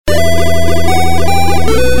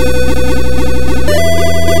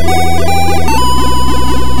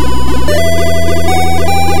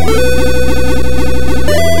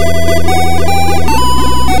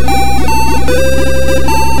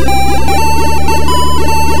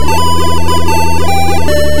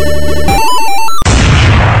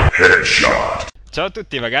Ciao a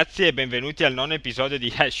tutti ragazzi e benvenuti al nono episodio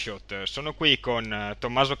di Headshot. Sono qui con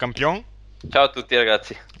Tommaso Campion, Ciao a tutti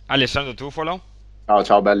ragazzi. Alessandro Trufolo Ciao,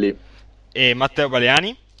 ciao belli. e Matteo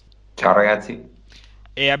Baleani Ciao ragazzi.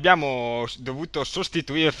 e abbiamo dovuto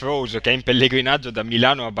sostituire Froze che è in pellegrinaggio da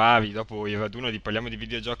Milano a Bari dopo il raduno di Parliamo di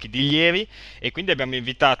videogiochi di ieri e quindi abbiamo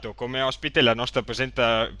invitato come ospite la nostra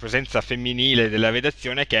presenza femminile della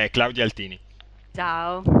redazione che è Claudia Altini.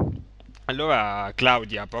 Ciao. Allora,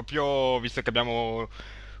 Claudia, proprio visto che abbiamo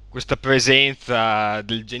questa presenza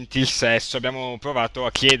del gentil sesso, abbiamo provato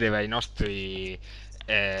a chiedere ai nostri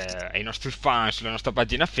fan sulla nostra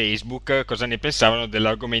pagina Facebook cosa ne pensavano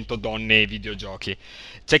dell'argomento donne e videogiochi.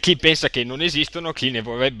 C'è chi pensa che non esistono, chi ne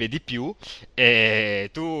vorrebbe di più.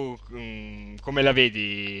 E tu come la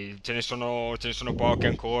vedi? Ce ne sono poche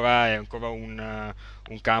ancora? È ancora un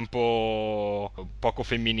campo poco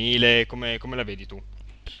femminile? Come la vedi tu?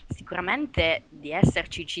 Sicuramente di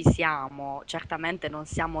esserci ci siamo, certamente non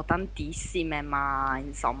siamo tantissime, ma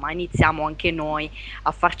insomma iniziamo anche noi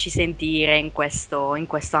a farci sentire in questo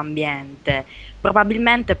ambiente.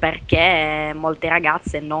 Probabilmente perché molte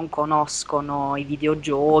ragazze non conoscono i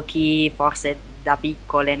videogiochi, forse da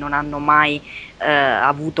piccole non hanno mai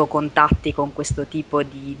avuto contatti con questo tipo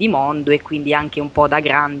di mondo e quindi anche un po' da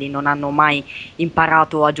grandi non hanno mai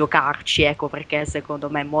imparato a giocarci, ecco perché secondo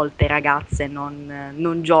me molte ragazze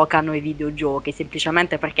non giocano ai videogiochi,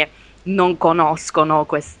 semplicemente perché non conoscono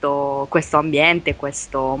questo ambiente,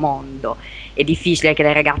 questo mondo. È difficile che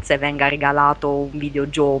alle ragazze venga regalato un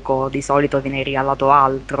videogioco, di solito viene regalato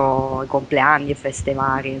altro, ai compleanni e feste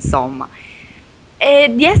varie, insomma.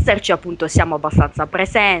 E di esserci appunto siamo abbastanza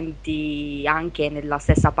presenti, anche nella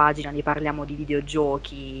stessa pagina di Parliamo di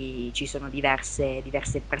videogiochi ci sono diverse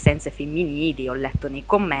presenze femminili, ho letto nei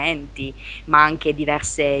commenti, ma anche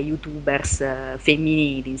diverse YouTubers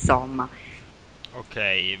femminili, insomma.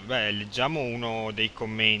 Ok, beh, leggiamo uno dei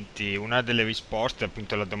commenti, una delle risposte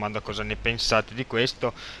appunto alla domanda cosa ne pensate di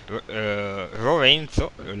questo.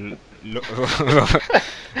 Lorenzo,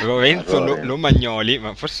 Lorenzo Allora, Lomagnoli,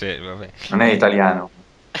 ma forse, vabbè, Non è italiano.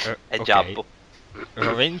 È ok, Giappo.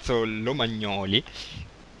 Lorenzo Lomagnoli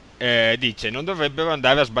dice non dovrebbero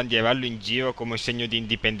andare a sbandierarlo in giro come segno di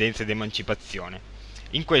indipendenza ed emancipazione,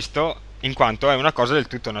 in quanto è una cosa del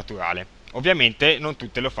tutto naturale. Ovviamente non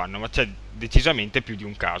tutte lo fanno, ma c'è decisamente più di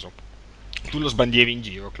un caso. Tu lo sbandieri in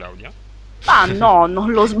giro, Claudia? Ma no,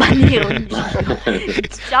 non lo sbandiero in giro.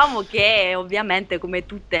 Diciamo che ovviamente come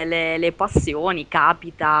tutte le passioni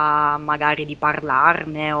capita magari di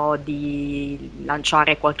parlarne o di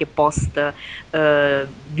lanciare qualche post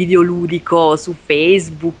videoludico su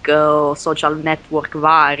Facebook o social network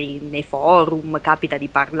vari, nei forum, capita di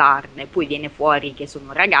parlarne, poi viene fuori che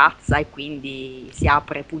sono ragazza e quindi si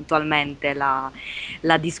apre puntualmente la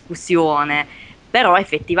discussione. Però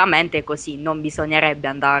effettivamente è così, non bisognerebbe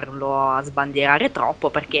andarlo a sbandierare troppo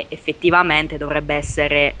perché effettivamente dovrebbe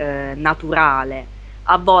essere naturale.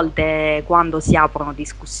 A volte quando si aprono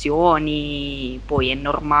discussioni poi è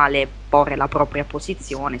normale porre la propria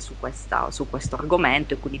posizione su questo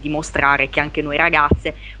argomento e quindi dimostrare che anche noi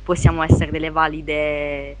ragazze possiamo essere delle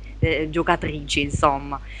valide giocatrici,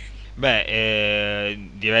 insomma. Beh,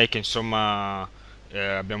 direi che insomma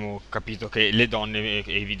abbiamo capito che le donne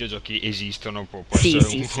e i videogiochi esistono, può Sì, essere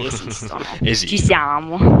sì, sì, esistono, ci esistono,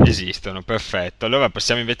 siamo. esistono, perfetto. Allora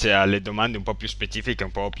passiamo invece alle domande un po' più specifiche,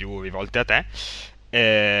 un po' più rivolte a te.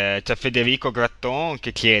 C'è Federico Gratton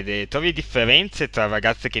che chiede: trovi differenze tra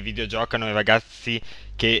ragazze che videogiocano e ragazzi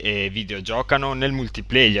che videogiocano nel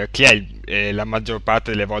multiplayer? Chi è la maggior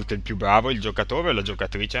parte delle volte il più bravo, il giocatore o la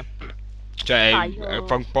giocatrice? Cioè, Ah,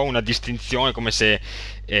 fa io un po' una distinzione come se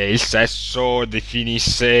il sesso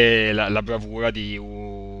definisse la bravura di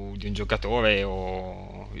un giocatore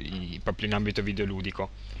o proprio in ambito videoludico.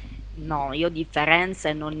 No, io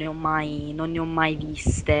differenze non ne ho mai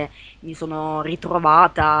viste, mi sono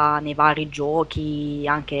ritrovata nei vari giochi,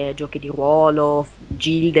 anche giochi di ruolo,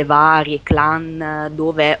 gilde varie, clan,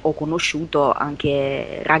 dove ho conosciuto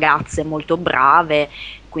anche ragazze molto brave,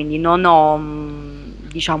 quindi non ho,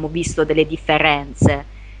 diciamo, visto delle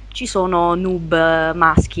differenze. Ci sono noob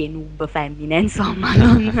maschi e noob femmine, insomma,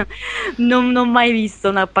 non ho mai visto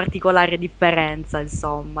una particolare differenza,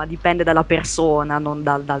 insomma, dipende dalla persona, non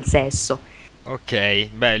dal sesso. Ok,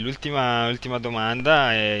 beh, l'ultima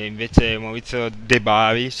domanda è invece Maurizio De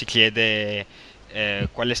Bari si chiede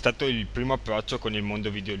qual è stato il primo approccio con il mondo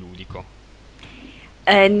videoludico.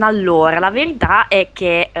 Allora, la verità è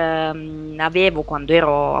che avevo, quando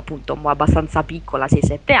ero appunto abbastanza piccola,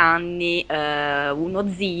 6-7 anni,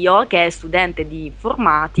 uno zio che è studente di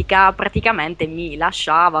informatica, praticamente mi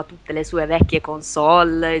lasciava tutte le sue vecchie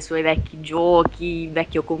console, i suoi vecchi giochi, il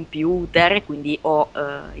vecchio computer, e quindi ho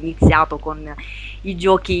iniziato con i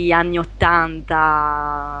giochi anni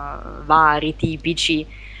 80 vari,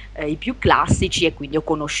 tipici, i più classici, e quindi ho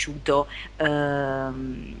conosciuto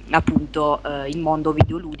appunto il mondo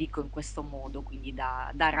videoludico in questo modo, quindi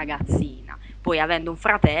da ragazzina. Poi, avendo un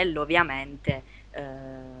fratello, ovviamente,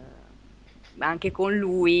 anche con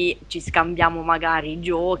lui ci scambiamo magari i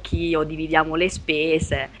giochi o dividiamo le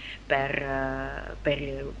spese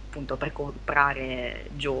appunto, per comprare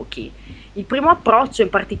giochi. Il primo approccio in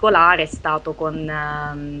particolare è stato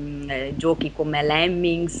con giochi come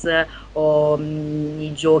Lemmings o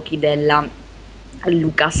i giochi della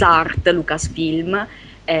LucasArts, Lucasfilm,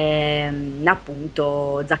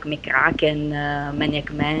 appunto Zack McCracken,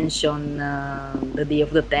 Maniac Mansion, The Day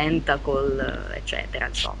of the Tentacle, eccetera,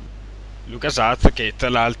 insomma. LucasArts, che tra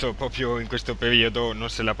l'altro proprio in questo periodo non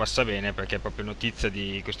se la passa bene, perché è proprio notizia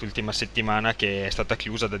di quest'ultima settimana che è stata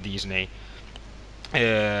chiusa da Disney.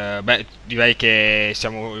 Beh, direi che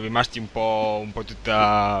siamo rimasti un po'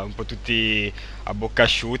 tutti a bocca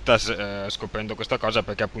asciutta scoprendo questa cosa,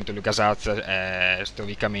 perché appunto LucasArts è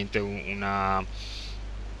storicamente una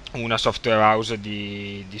software house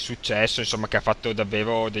di successo, insomma, che ha fatto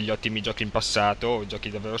davvero degli ottimi giochi in passato, giochi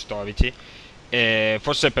davvero storici.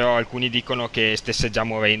 Forse però alcuni dicono che stesse già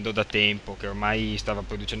morendo da tempo, che ormai stava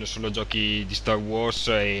producendo solo giochi di Star Wars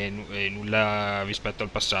e nulla rispetto al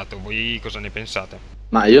passato. Voi cosa ne pensate?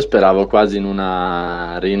 Ma io speravo quasi in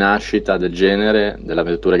una rinascita del genere, delle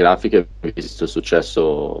avventure grafiche, visto il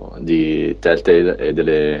successo di Telltale e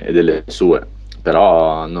delle sue.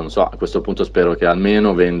 Però non lo so, a questo punto spero che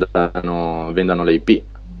almeno vendano le IP.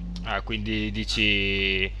 Ah, quindi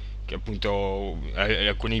dici che appunto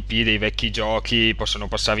alcuni IP dei vecchi giochi possono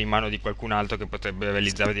passare in mano di qualcun altro che potrebbe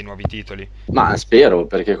realizzare dei nuovi titoli. Ma spero,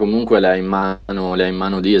 perché comunque le ha in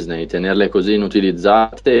mano Disney, tenerle così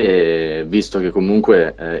inutilizzate, visto che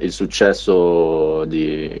comunque il successo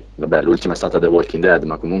vabbè, l'ultima è stata The Walking Dead,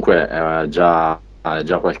 ma comunque è già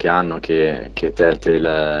qualche anno che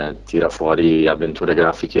Telltale tira fuori avventure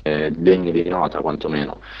grafiche degne di nota,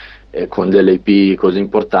 quantomeno. E con delle IP così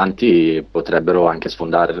importanti potrebbero anche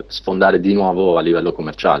sfondare di nuovo a livello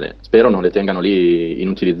commerciale. Spero non le tengano lì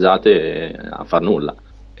inutilizzate a far nulla.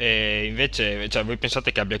 E invece, cioè, voi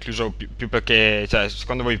pensate che abbia chiuso più perché, cioè,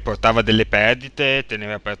 secondo voi portava delle perdite,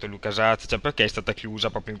 tenere aperto LucasArts, cioè perché è stata chiusa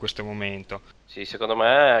proprio in questo momento? Sì, secondo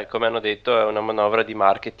me, come hanno detto, è una manovra di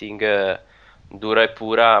marketing dura e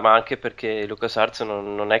pura, ma anche perché LucasArts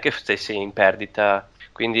non è che stesse in perdita,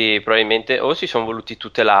 quindi probabilmente o si sono voluti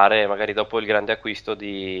tutelare, magari dopo il grande acquisto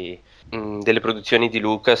delle produzioni di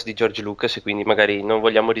Lucas, di George Lucas, e quindi magari non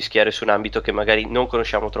vogliamo rischiare su un ambito che magari non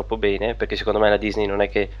conosciamo troppo bene, perché secondo me la Disney non è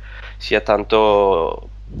che sia tanto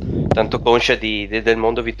conscia del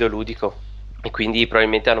mondo videoludico, e quindi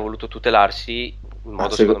probabilmente hanno voluto tutelarsi in Ah,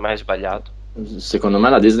 modo secondo me sbagliato. Secondo me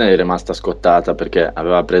la Disney è rimasta scottata perché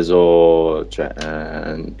aveva preso, cioè,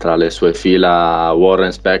 tra le sue fila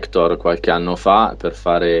Warren Spector qualche anno fa per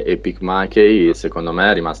fare Epic Mickey. Secondo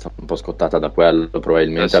me è rimasta un po' scottata da quello, Dal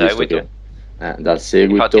probabilmente ha visto seguito, che dal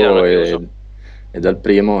infatti l'hanno seguito chiuso. e dal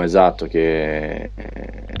primo, esatto, che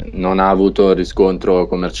non ha avuto il riscontro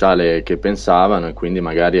commerciale che pensavano, e quindi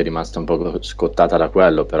magari è rimasta un po' scottata da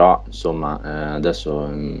quello. Però insomma,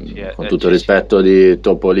 adesso, Sì, con tutto il sì, sì. rispetto di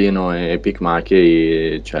Topolino e Epic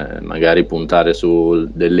Mickey, cioè, magari puntare su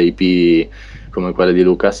delle IP come quelle di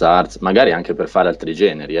LucasArts, magari anche per fare altri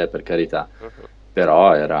generi, per carità. Mhm.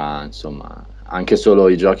 Però era, insomma, anche solo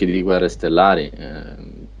i giochi di Guerre Stellari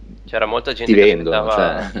C'era molta ti gente che vendono, cioè,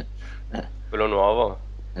 aspettava quello nuovo,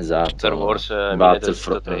 Star esatto, Wars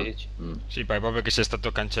Battlefront. 1213. Sì, pare proprio che sia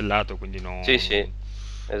stato cancellato, quindi Sì, sì, non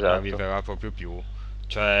esatto. arriverà proprio più.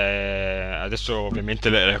 Cioè, adesso ovviamente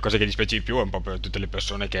la cosa che dispiace di più è un po' per tutte le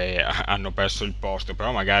persone che hanno perso il posto,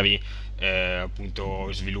 però magari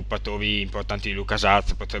appunto sviluppatori importanti di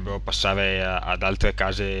LucasArts potrebbero passare ad altre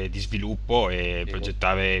case di sviluppo e Sì.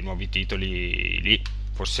 progettare nuovi titoli lì.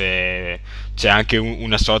 Forse c'è anche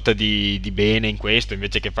una sorta di bene in questo,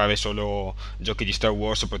 invece che fare solo giochi di Star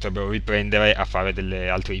Wars potrebbero riprendere a fare delle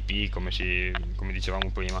altre IP come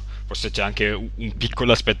dicevamo prima. Forse c'è anche un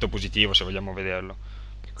piccolo aspetto positivo se vogliamo vederlo.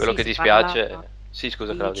 Quello Sì, che si parla, dispiace. Sì,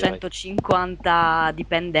 scusa I Claudia, vai. 150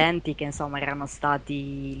 dipendenti che insomma erano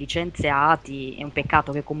stati licenziati. È un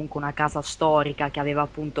peccato che comunque una casa storica che aveva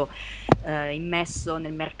appunto immesso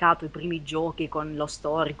nel mercato i primi giochi con lo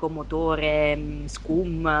storico motore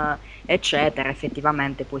Scum, eccetera,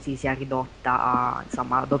 effettivamente poi si sia ridotta a,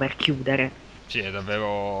 insomma, a dover chiudere. Sì, è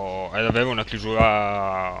davvero una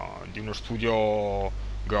chiusura di uno studio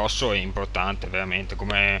grosso e importante, veramente,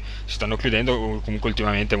 come si stanno chiudendo comunque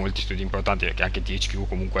ultimamente molti studi importanti, perché anche THQ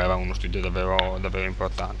comunque era uno studio davvero, davvero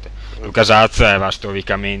importante. LucasArts era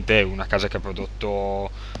storicamente una casa che ha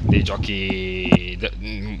prodotto dei giochi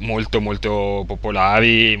molto molto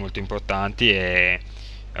popolari, molto importanti, e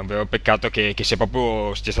è un vero peccato che sia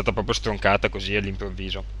stata proprio stroncata così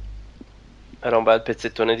all'improvviso. Era un bel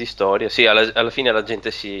pezzettone di storia. Sì, alla fine la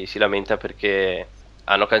gente si lamenta perché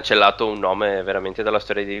hanno cancellato un nome veramente dalla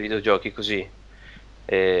storia dei videogiochi così.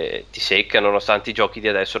 E ti secca, nonostante i giochi di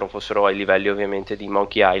adesso non fossero ai livelli ovviamente di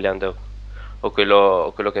Monkey Island o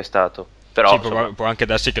quello che è stato. Però, Sì, insomma, può anche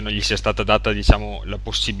darsi che non gli sia stata data, diciamo, la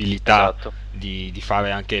possibilità esatto. di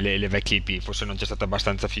fare anche le vecchie IP, forse non c'è stata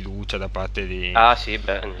abbastanza fiducia da parte di... Ah sì,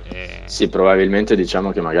 beh, Sì, probabilmente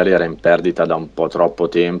diciamo che magari era in perdita da un po' troppo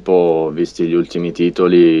tempo, visti gli ultimi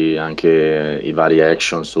titoli, anche i vari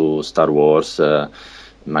action su Star Wars,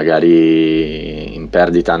 magari in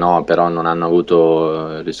perdita no, però non hanno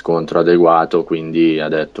avuto riscontro adeguato, quindi ha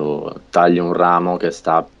detto taglio un ramo che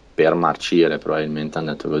sta per marcire, probabilmente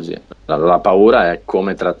hanno detto così. La paura è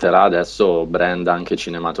come tratterà adesso brand anche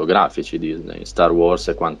cinematografici Disney, Star Wars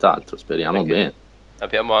e quant'altro, speriamo perché bene.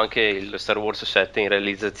 abbiamo anche il Star Wars 7 in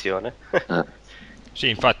realizzazione. Eh. Sì,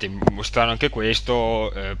 infatti mostrano anche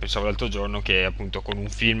questo, pensavo l'altro giorno che appunto con un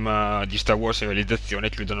film di Star Wars in realizzazione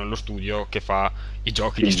chiudono lo studio che fa i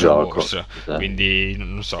giochi di Il Star gioco. Wars, quindi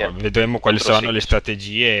non so, vedremo quali Contro saranno le semplice.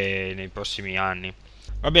 strategie nei prossimi anni.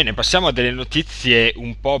 Va bene, passiamo a delle notizie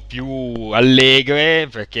un po' più allegre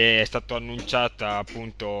perché è stato annunciata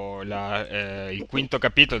appunto il quinto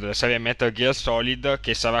capitolo della serie Metal Gear Solid,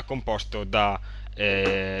 che sarà composto dal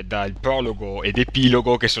prologo ed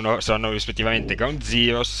epilogo, che saranno rispettivamente Ground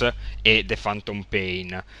Zeroes e The Phantom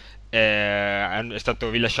Pain. È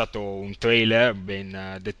stato rilasciato un trailer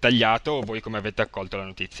ben dettagliato. Voi come avete accolto la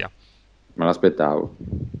notizia? Me l'aspettavo.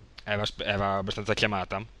 Era abbastanza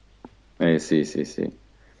chiamata? Sì, sì, sì.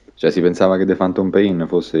 Cioè si pensava che The Phantom Pain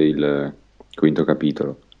fosse il quinto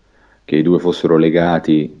capitolo, che i due fossero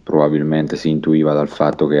legati, probabilmente si intuiva dal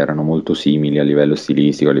fatto che erano molto simili a livello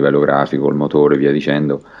stilistico, a livello grafico, il motore e via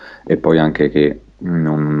dicendo, e poi anche che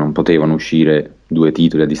non potevano uscire due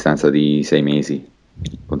titoli a distanza di 6 mesi,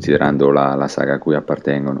 considerando la saga a cui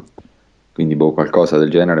appartengono. Quindi boh, qualcosa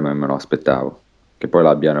del genere me lo aspettavo. Che poi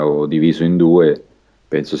l'abbiano diviso in due,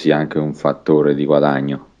 penso sia anche un fattore di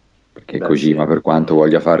guadagno, perché Beh, sì. Kojima, per quanto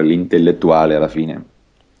voglia fare l'intellettuale, alla fine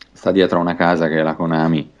sta dietro a una casa che è la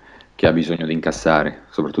Konami, che ha bisogno di incassare,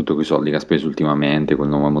 soprattutto con i soldi che ha speso ultimamente, col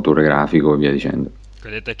nuovo motore grafico e via dicendo.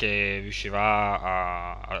 Credete che riuscirà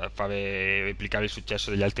a fare replicare il successo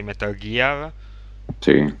degli altri Metal Gear?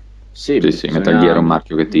 Sì, Sì, sì, sì, Metal Gear è un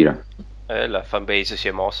marchio che tira. La fanbase si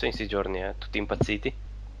è mossa in questi giorni, tutti impazziti,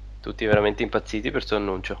 tutti veramente impazziti per questo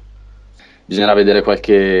annuncio. bisognerà vedere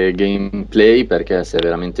qualche gameplay perché se è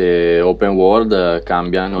veramente open world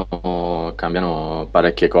cambiano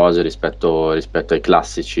parecchie cose rispetto ai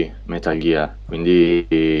classici Metal Gear. Quindi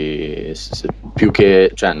più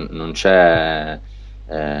che, cioè, non c'è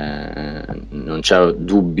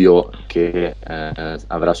dubbio che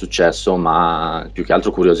avrà successo, ma più che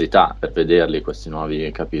altro curiosità per vederli questi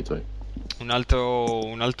nuovi capitoli. Un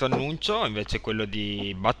altro annuncio invece è quello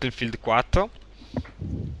di Battlefield 4.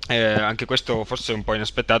 Anche questo forse è un po'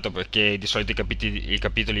 inaspettato perché di solito i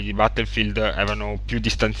capitoli di Battlefield erano più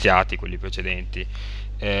distanziati, quelli precedenti.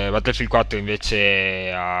 Battlefield 4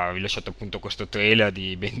 invece ha rilasciato appunto questo trailer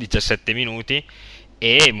di ben 17 minuti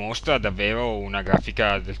e mostra davvero una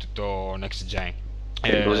grafica del tutto next gen.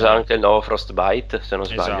 E usa anche il nuovo Frostbite, se non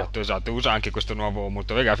sbaglio. Esatto, esatto, usa anche questo nuovo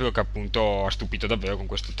motore grafico che appunto ha stupito davvero con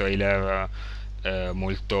questo trailer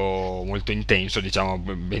molto, molto intenso, diciamo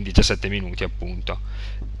ben 17 minuti appunto.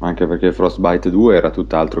 Anche perché Frostbite 2 era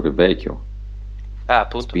tutt'altro che vecchio.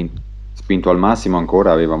 Appunto. Spinto al massimo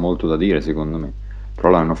ancora aveva molto da dire secondo me,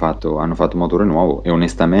 però hanno fatto motore nuovo e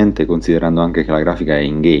onestamente considerando anche che la grafica è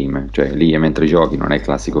in game, cioè lì è mentre giochi, non è il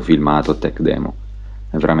classico filmato tech demo,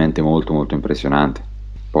 è veramente molto molto impressionante.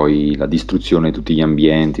 Poi la distruzione di tutti gli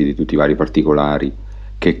ambienti, di tutti i vari particolari,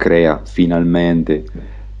 che crea finalmente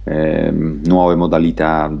nuove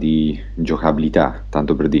modalità di giocabilità,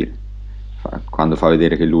 tanto per dire. Quando fa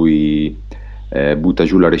vedere che lui butta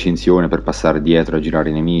giù la recinzione per passare dietro a girare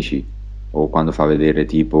i nemici, o quando fa vedere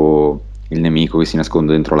tipo il nemico che si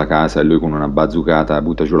nasconde dentro la casa e lui con una bazzoocata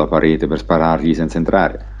butta giù la parete per sparargli senza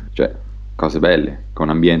entrare. Cioè, cose belle, con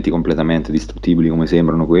ambienti completamente distruttibili come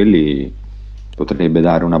sembrano quelli, potrebbe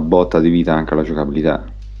dare una botta di vita anche alla giocabilità.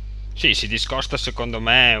 Sì, si discosta secondo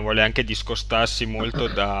me, vuole anche discostarsi molto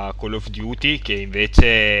da Call of Duty, che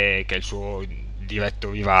invece, che è il suo diretto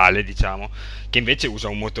rivale, diciamo, che invece usa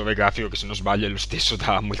un motore grafico che se non sbaglio è lo stesso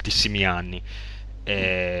da moltissimi anni.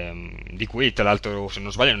 Di cui tra l'altro, se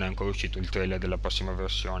non sbaglio, non è ancora uscito il trailer della prossima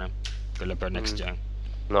versione, quella per Next Gen.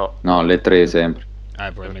 No. No, le tre sempre.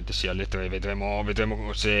 Probabilmente sì, alle 3 vedremo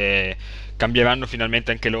se cambieranno finalmente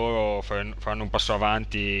anche loro, faranno un passo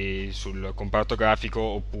avanti sul comparto grafico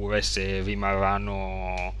oppure se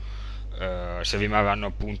rimarranno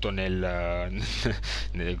appunto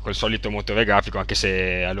col solito motore grafico, anche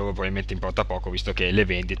se a loro probabilmente importa poco, visto che le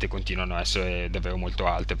vendite continuano a essere davvero molto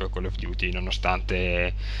alte per Call of Duty,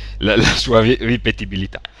 nonostante la sua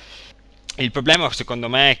ripetibilità. Il problema secondo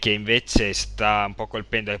me è che invece sta un po'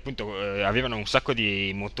 colpendo, appunto avevano un sacco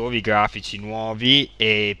di motori grafici nuovi,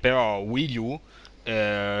 e però Wii U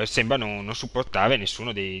sembra non supportare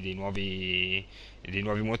nessuno dei nuovi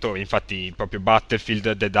motori. Infatti proprio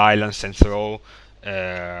Battlefield, Dead Island, Saints Row,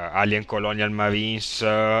 Alien Colonial Marines,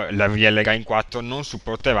 la Real Engine 4 non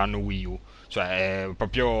supporteranno Wii U. Cioè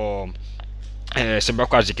proprio sembra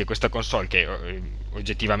quasi che questa console, che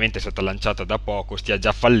oggettivamente è stata lanciata da poco, stia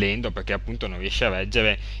già fallendo perché appunto non riesce a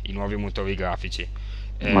reggere i nuovi motori grafici.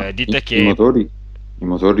 Ma Dite i che motori, i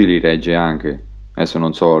motori li regge anche. Adesso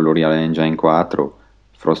non so, l'Unreal Engine 4,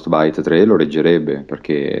 Frostbite 3 lo reggerebbe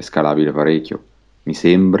perché è scalabile parecchio. Mi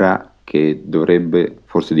sembra che dovrebbe,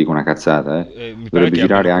 forse dico una cazzata, mi pare dovrebbe che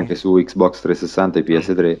girare abbiano anche su Xbox 360 e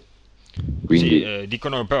PS3. sì, Quindi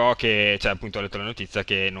dicono però che, cioè appunto ho letto la notizia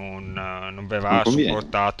che non non verrà conviene.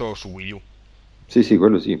 supportato su Wii U. Sì, sì,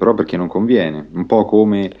 quello sì, però perché non conviene. Un po'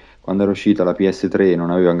 come quando era uscita la PS3 e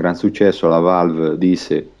non aveva un gran successo, la Valve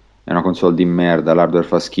disse è una console di merda, l'hardware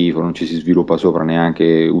fa schifo, non ci si sviluppa sopra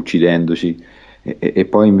neanche uccidendoci. E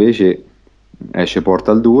poi invece esce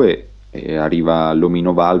Portal 2 e arriva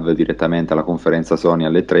l'omino Valve direttamente alla conferenza Sony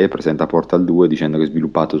alle 3, presenta Portal 2 dicendo che è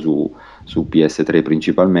sviluppato su PS3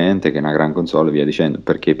 principalmente, che è una gran console e via dicendo,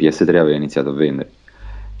 perché PS3 aveva iniziato a vendere.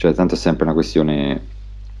 Cioè, tanto è sempre una questione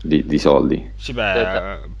di soldi. Sì, Da-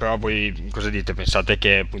 beh, però voi cosa dite? Pensate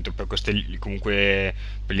che appunto per comunque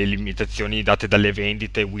per le limitazioni date dalle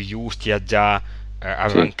vendite Wii U stia già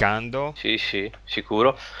Sì, arrancando? Sì, sì,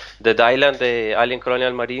 sicuro. Dead Island e Alien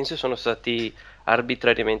Colonial Marines sono stati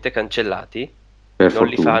arbitrariamente cancellati, per non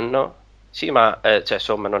li fortuna. fanno. Sì, ma cioè,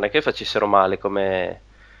 insomma, non è che facessero male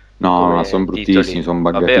No, ma sono come bruttissimi, titoli. sono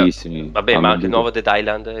Vabbè, buggatissimi. vabbè, ma Hanno anche il nuovo avuto. Dead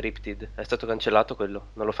Island Riptide è stato cancellato quello,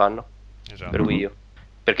 non lo fanno per Esatto. Wii Mhm. U.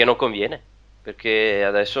 Perché non conviene, perché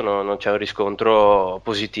adesso non c'è un riscontro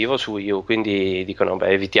positivo su Wii U, quindi dicono, beh,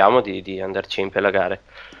 evitiamo di andarci a impelagare.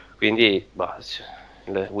 Quindi, bah,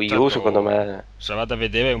 il Wii U secondo Certo, me. sarà da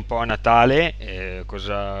vedere un po' a Natale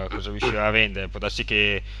cosa riuscirà a vendere. Può darsi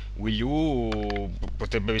che Wii U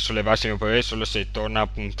potrebbe risollevarsi, a mio parere, solo se torna a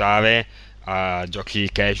puntare a giochi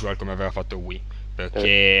casual come aveva fatto Wii.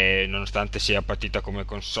 Eh, Perché nonostante sia partita come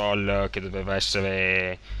console che doveva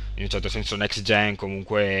essere in un certo senso next gen,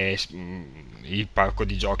 comunque il parco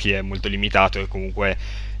di giochi è molto limitato, e comunque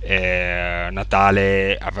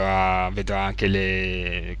Natale vedrà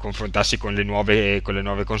anche confrontarsi con le nuove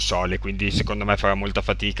console, quindi secondo me farà molta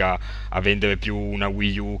fatica a vendere più una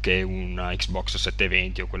Wii U che una Xbox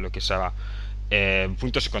 720 o quello che sarà.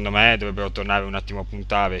 Appunto secondo me dovrebbero tornare un attimo a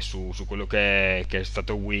puntare su quello che è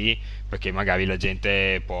stato Wii, perché magari la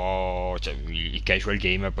gente cioè i casual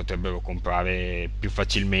gamer potrebbero comprare più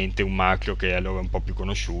facilmente un marchio che a loro è un po' più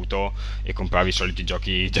conosciuto, e comprare i soliti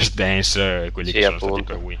giochi Just Dance, quelli che sì, sono stati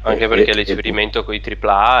per appunto, Wii. anche E, perché e pu- l'esperimento con i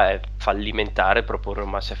AAA è fallimentare proporre un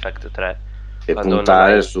Mass Effect 3 e quando non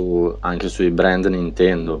puntare hai. anche sui brand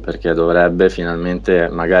Nintendo, perché dovrebbe finalmente,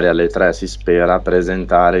 magari alle 3 si spera,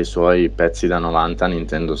 presentare i suoi pezzi da 90 a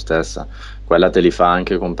Nintendo stessa. Quella te li fa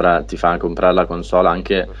anche ti fa comprare la console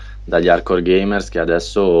anche dagli hardcore gamers, che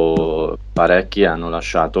adesso parecchi hanno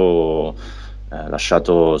lasciato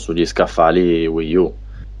sugli scaffali Wii U,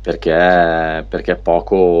 perché è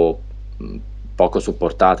poco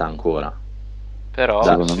supportata ancora. Però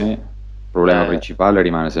Da- Secondo me il problema eh, principale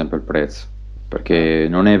rimane sempre il prezzo, perché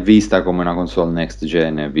non è vista come una console next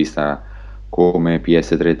gen, è vista come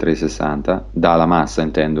PS3 360, dalla massa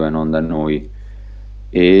intendo e non da noi,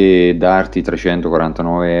 e darti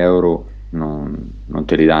 349 euro non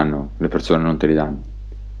te li danno, le persone non te li danno.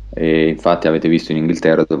 E infatti avete visto in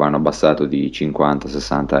Inghilterra dove hanno abbassato di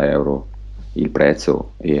 50-60 euro il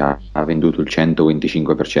prezzo e ha venduto il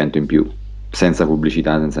 125% in più. senza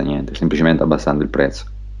pubblicità, senza niente, semplicemente abbassando il prezzo,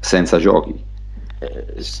 senza giochi.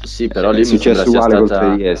 Sì, però lì È mi sembra successo sia uguale col stata...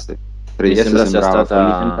 3DS. Mi 3DS sembra sia sembrava stata...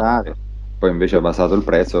 fallimentare, poi invece ha abbassato il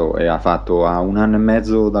prezzo e ha fatto a 1 anno e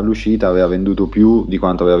mezzo dall'uscita aveva venduto più di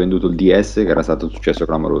quanto aveva venduto il DS, che era stato un successo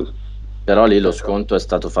clamoroso. Però lì lo sconto è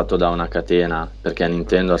stato fatto da una catena, perché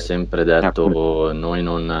Nintendo ha sempre Appunto. detto noi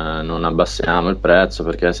non abbassiamo il prezzo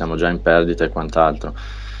perché siamo già in perdita e quant'altro.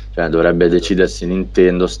 Cioè dovrebbe decidersi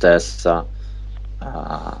Nintendo stessa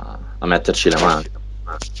a metterci le mani.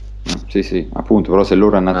 Sì, sì, appunto, però se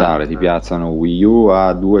loro a Natale ti Eh, piazzano Wii U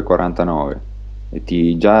a 2,49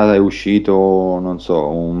 e già è uscito, non so,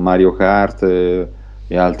 un Mario Kart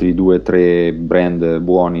e altri 2 o 3 brand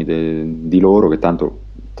buoni di loro che tanto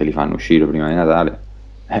te li fanno uscire prima di Natale,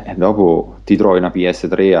 dopo ti trovi una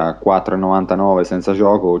PS3 a 4,99 senza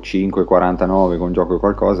gioco, 5,49 con gioco e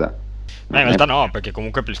qualcosa, Ma in non è... realtà no, perché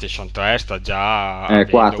comunque PlayStation 3 sta già avendo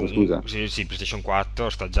 4, scusa. sì, sì, PlayStation 4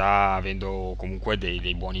 sta già avendo comunque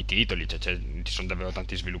dei buoni titoli, cioè, ci sono davvero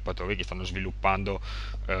tanti sviluppatori che stanno sviluppando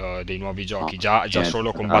dei nuovi No, giochi, già niente,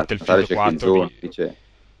 solo con a Natale Battlefield c'è 4 Killzone,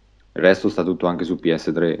 il resto sta tutto anche su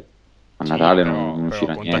PS3. A sì, Natale non però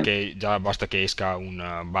uscirà conta niente. che già basta che esca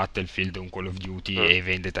un Battlefield, un Call of Duty Mm. e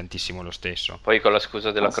vende tantissimo lo stesso. Poi con la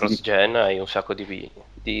scusa della Ah, sì. cross-gen hai un sacco di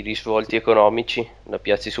risvolti economici, la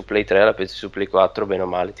piazzi su Play 3, la piazzi su Play 4, bene o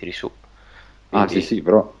male tiri su. Ah, sì, Quindi, sì,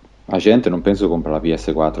 però la gente non penso compra la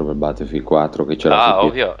PS4 per Battlefield 4 che ce l'ha su PS.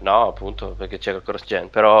 ovvio, no, appunto, perché c'è la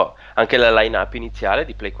cross-gen, però anche la line-up iniziale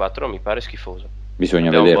di Play 4 mi pare schifosa. Bisogna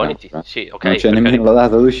Abbiamo vederla buoni ancora. sì, Non ok, c'è per nemmeno la carità.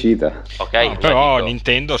 data d'uscita. Ok, No, ma però dico,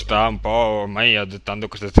 Nintendo sta un po' ormai adottando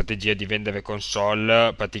questa strategia di vendere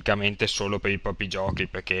console praticamente solo per i propri giochi,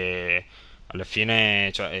 perché alla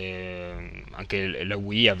fine cioè, anche la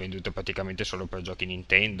Wii ha venduto praticamente solo per giochi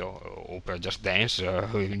Nintendo o per Just Dance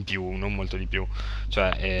in più, non molto di più.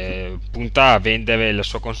 Cioè, punta a vendere la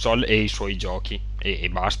sua console e i suoi giochi e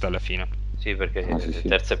basta alla fine. sì, perché Ah, sì, le sì.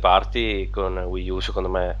 terze parti con Wii U secondo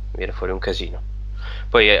me viene fuori un casino.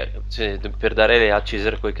 Poi per dare a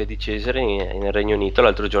Cesare quel che è di Cesare, in Regno Unito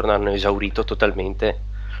l'altro giorno hanno esaurito totalmente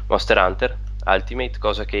Monster Hunter Ultimate,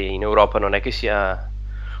 cosa che in Europa non è che sia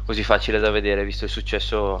così facile da vedere, visto il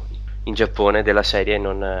successo in Giappone della serie e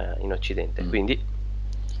non in Occidente. Mm. Quindi,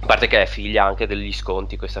 a parte che è figlia anche degli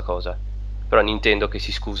sconti questa cosa, però Nintendo che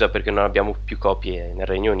si scusa perché non abbiamo più copie nel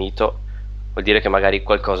Regno Unito, vuol dire che magari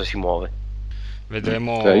qualcosa si muove.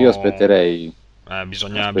 Cioè, io Vedremo. aspetterei,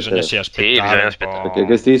 Bisogna aspetterei, sì Sì, aspettare bisogna un aspettare. perché po'.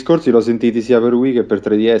 questi discorsi l'ho sentiti sia per Wii che per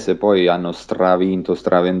 3DS e poi hanno stravinto,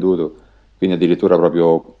 stravenduto, quindi addirittura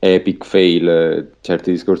proprio epic fail,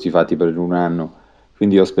 certi discorsi fatti per 1 anno,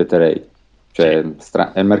 quindi io aspetterei. Sì, Cioè,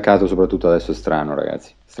 e il mercato soprattutto adesso è strano,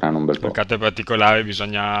 ragazzi, strano un bel il po'. mercato è particolare,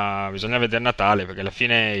 bisogna vedere Natale, perché alla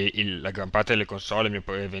fine la gran parte delle console mi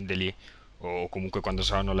poi vende lì, o comunque quando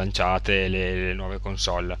saranno lanciate le nuove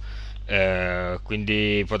console.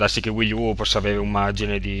 Quindi può darsi che Wii U possa avere un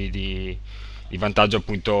margine di vantaggio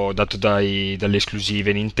appunto dato dalle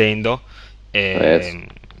esclusive Nintendo. Prezzo. E,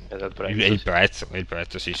 È dal e prezzo, sì. il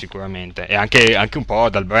prezzo sì, sicuramente. E anche un po'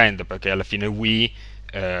 dal brand, perché alla fine Wii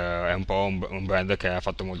è un po' un brand che ha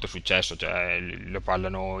fatto molto successo, cioè lo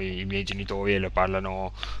parlano i miei genitori e lo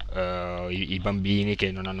parlano i bambini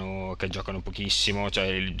che non hanno, che giocano pochissimo,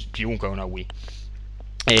 cioè chiunque ha una Wii.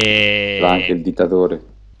 Va anche E, il dittatore,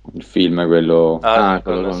 il film, quello... Ah, Ah,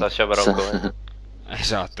 quello con con... Sacha Baron Cohen.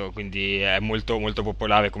 esatto, quindi è molto, molto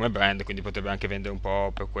popolare come brand, quindi potrebbe anche vendere un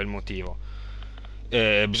po' per quel motivo.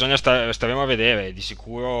 Staremo a vedere, di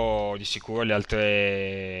sicuro le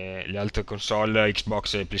altre console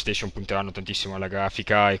Xbox e PlayStation punteranno tantissimo alla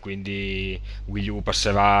grafica e quindi Wii U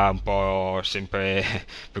passerà un po' sempre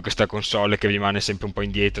per questa console che rimane sempre un po'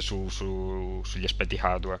 indietro sugli aspetti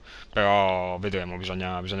hardware, però vedremo,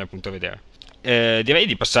 bisogna appunto vedere. Direi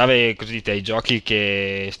di passare, cosa dite, ai giochi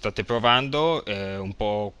che state provando, un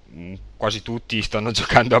po' quasi tutti stanno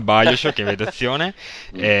giocando a BioShock in redazione.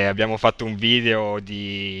 Abbiamo fatto un video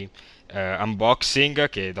di unboxing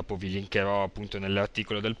che dopo vi linkerò appunto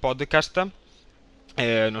nell'articolo del podcast.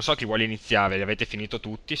 Non so chi vuole iniziare, li avete finito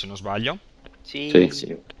tutti se non sbaglio. Sì.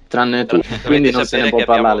 Sì, tranne tu. Quindi Dovete non se ne sapere può che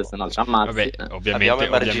parlare, se no ci ammazzi. Vabbè, abbiamo ovviamente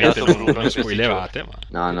emarginato non, Bruno non in questi giorni. spoilerate, ma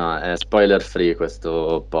No, no, è spoiler free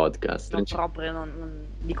questo podcast. No, proprio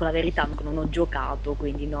dico la verità, non ho giocato,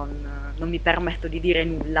 quindi non mi permetto di dire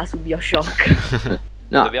nulla su BioShock.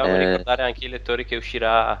 No, Dobbiamo ricordare anche ai lettori che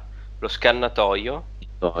uscirà lo scannatoio,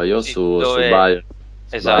 io sì, su dove,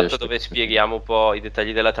 su esatto, Bioshock. dove spieghiamo un po' i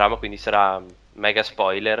dettagli della trama, quindi sarà mega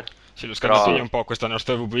spoiler, sì, lo scannatoio è però un po' questa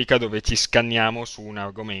nostra rubrica dove ci scanniamo su un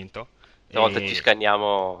argomento Stavolta E- ci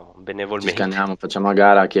scanniamo Ci benevolmente. scanniamo, facciamo a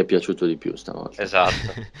gara a chi è piaciuto di più stavolta.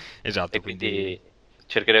 Esatto. Esatto, E quindi quindi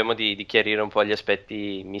cercheremo di chiarire un po' gli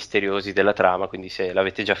aspetti misteriosi della trama, quindi se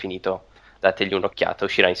l'avete già finito dategli un'occhiata,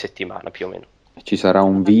 uscirà in settimana più o meno. Ci sarà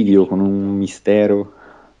un video con un mistero.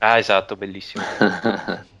 Ah, esatto, bellissimo.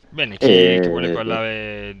 bene, chi vuole E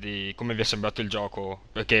parlare di come vi è sembrato il gioco?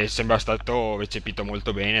 Perché sembra stato recepito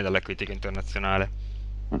molto bene dalla critica internazionale.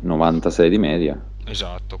 96 di media.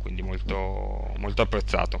 Esatto, quindi molto, molto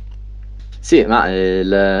apprezzato. sì, ma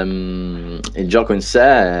il gioco in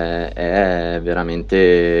sé è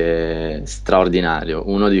veramente straordinario.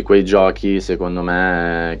 Uno di quei giochi, secondo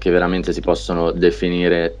me, che veramente si possono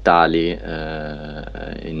definire tali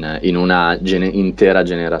in una intera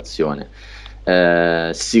generazione.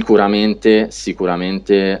 Sicuramente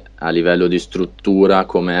a livello di struttura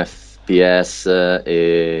come FPS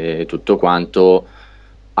e tutto quanto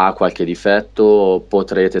ha qualche difetto,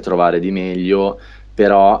 potrete trovare di meglio,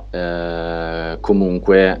 però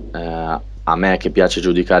comunque a me che piace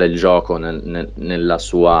giudicare il gioco nel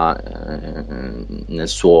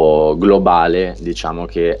suo globale, diciamo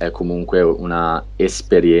che è comunque una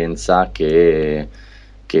esperienza che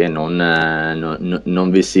non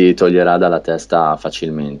vi si toglierà dalla testa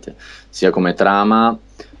facilmente, sia come trama,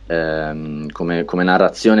 come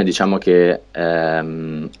narrazione, diciamo che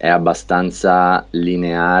è abbastanza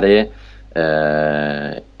lineare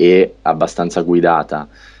e abbastanza guidata.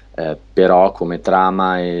 Però come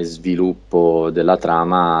trama e sviluppo della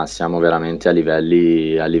trama siamo veramente a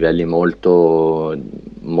livelli molto,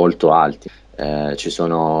 molto alti. Ci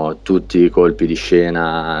sono tutti i colpi di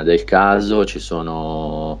scena del caso, ci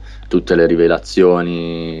sono tutte le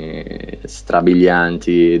rivelazioni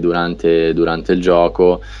strabilianti durante il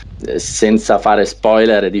gioco. Senza fare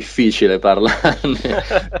spoiler è difficile parlarne,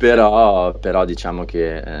 però diciamo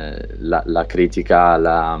che la critica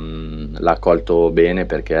l'ha accolto bene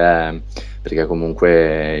perché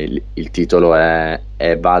comunque il titolo è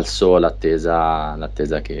valso l'attesa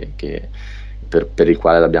per il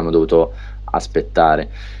quale l'abbiamo dovuto aspettare.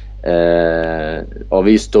 Ho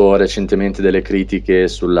visto recentemente delle critiche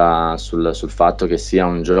sul fatto che sia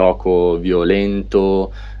un gioco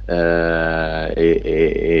violento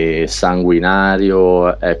e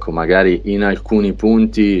sanguinario. Ecco, magari in alcuni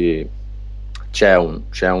punti c'è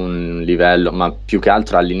un livello, ma più che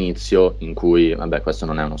altro all'inizio, in cui, vabbè, questo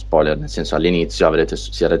non è uno spoiler, nel senso all'inizio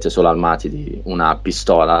sarete solo armati di una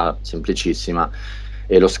pistola semplicissima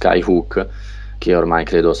e lo skyhook, che ormai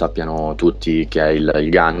credo sappiano tutti che è il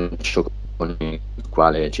gancio con il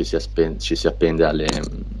quale ci si appende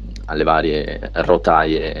alle varie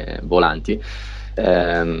rotaie volanti.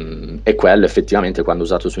 E quello effettivamente, quando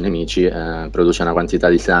usato sui nemici, produce una quantità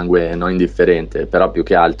di sangue non indifferente, però più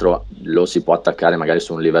che altro lo si può attaccare magari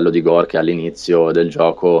su un livello di gore che all'inizio del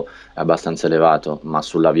gioco è abbastanza elevato, ma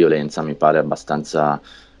sulla violenza mi pare abbastanza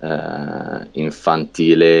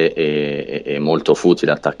infantile e molto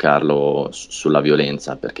futile attaccarlo sulla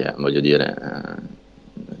violenza, perché voglio dire,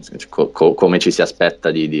 come ci si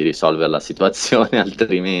aspetta di risolvere la situazione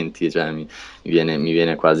altrimenti, cioè, mi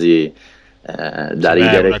viene quasi da Sì,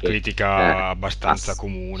 beh, è ridere una che critica abbastanza ass-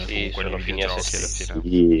 comune Sì, comunque nei sono fini a se videogiochi alla stessi. fine.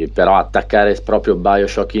 sì, però attaccare proprio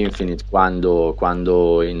BioShock Infinite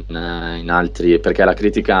quando in altri, perché la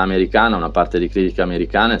critica americana, una parte di critica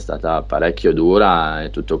americana è stata parecchio dura e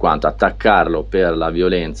tutto quanto, attaccarlo per la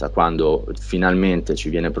violenza quando finalmente ci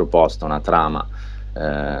viene proposta una trama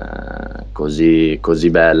così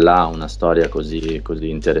bella, una storia così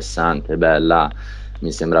interessante e bella,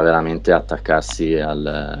 mi sembra veramente attaccarsi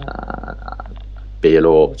al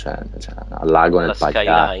pelo, cioè al lago Alla nel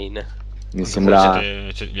pagliare. skyline. Mi Secondo voi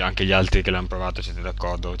sembra anche gli altri che l'hanno provato, siete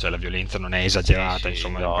d'accordo? Cioè la violenza non è esagerata, Sì, sì,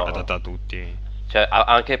 insomma, è no. adatta a tutti. Cioè,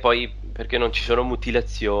 anche poi perché non ci sono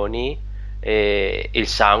mutilazioni e il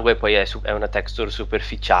sangue poi è una texture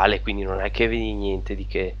superficiale, quindi non è che vedi niente di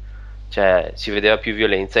che. Cioè, si vedeva più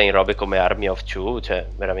violenza in robe come Army of Two, cioè,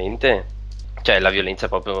 veramente. Cioè, la violenza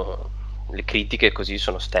proprio. Le critiche così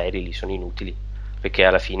sono sterili, sono inutili, perché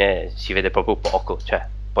alla fine si vede proprio poco, cioè,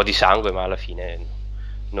 un po' di sangue, ma alla fine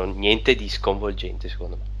niente di sconvolgente,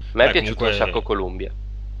 secondo me. A me è Beh, piaciuto un sacco comunque... Columbia.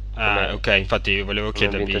 Ah, Come, ok, infatti volevo come chiedervi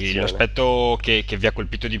ambientazione. l'aspetto che vi ha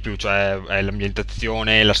colpito di più, cioè è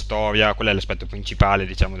l'ambientazione, la storia, qual è l'aspetto principale,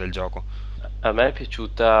 diciamo, del gioco? A me è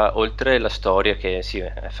piaciuta, oltre la storia che sì,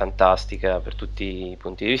 è fantastica per tutti i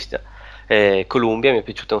punti di vista, Columbia mi è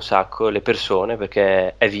piaciuta un sacco, le persone,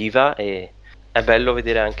 perché è viva e è bello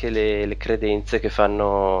vedere anche le credenze che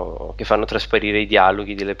fanno trasparire i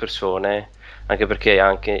dialoghi delle persone, anche perché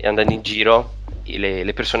anche andando in giro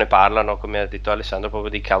le persone parlano, come ha detto Alessandro, proprio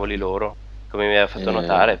dei cavoli loro, come mi ha fatto eh,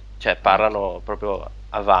 notare, cioè parlano proprio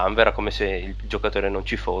a vanvera, come se il giocatore non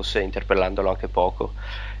ci fosse, interpellandolo anche poco.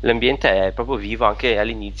 L'ambiente è proprio vivo anche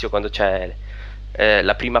all'inizio, quando c'è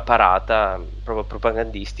la prima parata proprio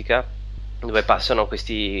propagandistica, dove passano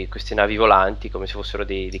queste navi volanti come se fossero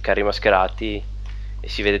dei carri mascherati, e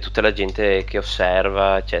si vede tutta la gente che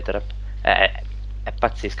osserva, eccetera. È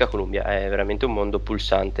pazzesca Columbia, è veramente un mondo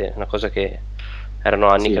pulsante, una cosa che erano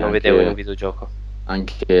anni Sì, che non vedevo in un videogioco.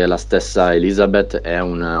 anche la stessa Elizabeth è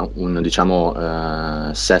diciamo,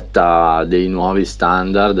 setta dei nuovi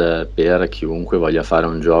standard per chiunque voglia fare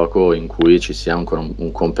un gioco in cui ci sia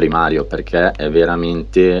un comprimario, perché è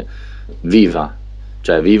veramente viva,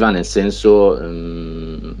 cioè viva nel senso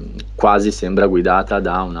quasi sembra guidata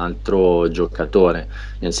da un altro giocatore,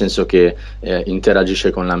 nel senso che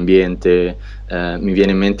interagisce con l'ambiente. Mi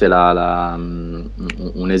viene in mente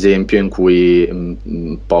un esempio in cui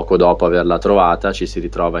poco dopo averla trovata ci si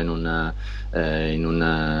ritrova in un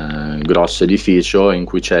grosso edificio in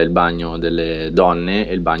cui c'è il bagno delle donne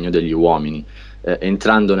e il bagno degli uomini.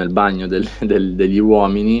 Entrando nel bagno degli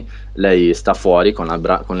uomini, lei sta fuori con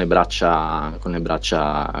le braccia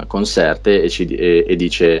conserte e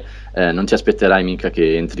dice non ti aspetterai mica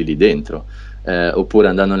che entri lì dentro. Oppure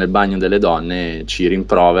andando nel bagno delle donne ci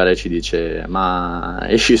rimprovera e ci dice ma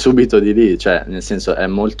esci subito di lì, cioè nel senso è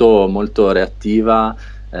molto, molto reattiva,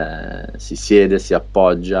 si siede, si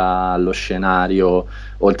appoggia allo scenario,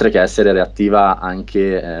 oltre che essere reattiva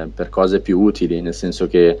anche per cose più utili, nel senso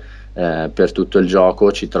che per tutto il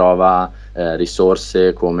gioco ci trova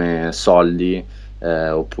risorse come soldi,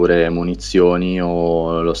 oppure munizioni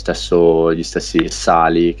o gli stessi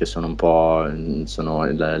sali che sono un po'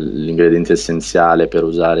 l'ingrediente essenziale per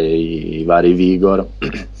usare i vari vigor.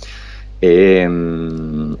 E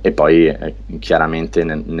poi chiaramente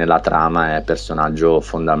nella trama è personaggio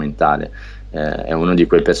fondamentale. È uno di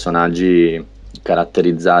quei personaggi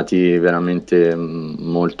caratterizzati veramente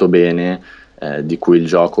molto bene, di cui il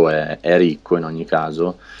gioco è ricco in ogni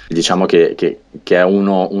caso. Diciamo che è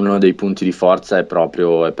uno dei punti di forza è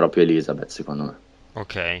proprio Elizabeth, secondo me.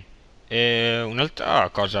 Ok. E un'altra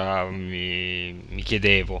cosa mi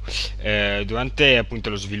chiedevo, durante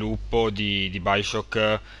appunto lo sviluppo di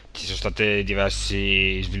BioShock ci sono stati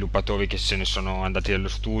diversi sviluppatori che se ne sono andati dallo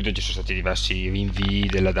studio, ci sono stati diversi rinvii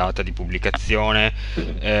della data di pubblicazione.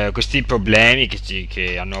 Questi problemi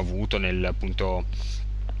che hanno avuto appunto,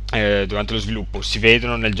 durante lo sviluppo si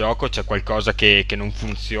vedono nel gioco? C'è qualcosa che non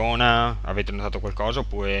funziona? Avete notato qualcosa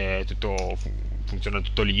oppure funziona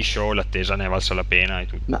tutto liscio, l'attesa ne è valsa la pena e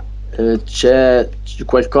tutto? Ma c'è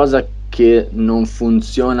qualcosa che non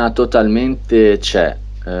funziona totalmente,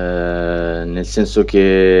 nel senso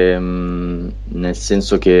che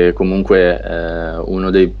comunque uno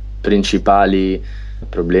dei principali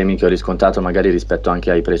problemi che ho riscontrato magari rispetto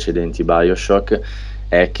anche ai precedenti BioShock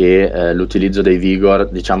è che l'utilizzo dei Vigor,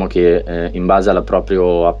 diciamo che in base al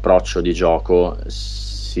proprio approccio di gioco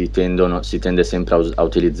si tende sempre a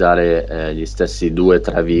utilizzare gli stessi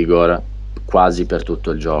 2-3 Vigor quasi per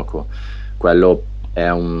tutto il gioco. Quello è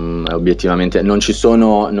obiettivamente non ci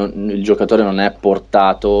sono, il giocatore non è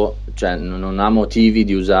portato, cioè non ha motivi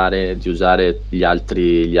di usare gli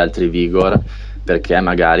altri Vigor, perché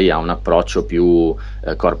magari ha un approccio più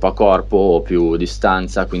corpo a corpo o più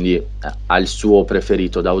distanza, quindi ha il suo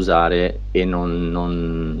preferito da usare e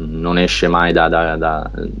non esce mai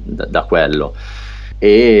da quello.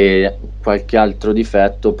 E qualche altro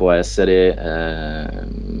difetto può essere,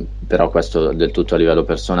 però questo del tutto a livello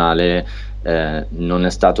personale, sono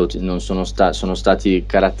stati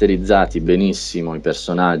caratterizzati benissimo i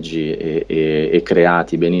personaggi e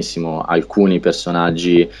creati benissimo alcuni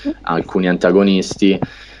personaggi, alcuni antagonisti,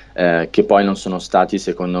 che poi non sono stati,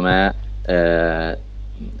 secondo me,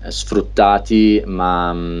 sfruttati,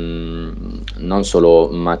 ma non solo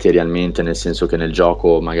materialmente, nel senso che nel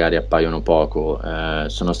gioco magari appaiono poco,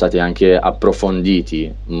 sono stati anche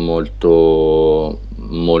approfonditi molto,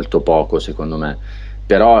 molto poco, secondo me.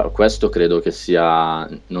 Però questo credo che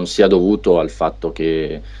non sia dovuto al fatto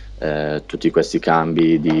che tutti questi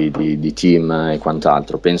cambi di team e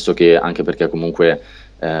quant'altro. Penso che anche perché comunque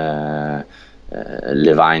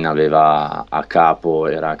Levine era a capo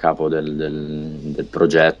del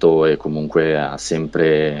progetto e comunque ha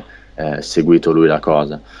sempre seguito lui la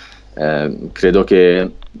cosa.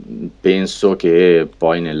 Penso che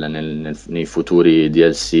poi nei futuri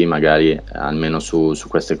DLC, magari almeno su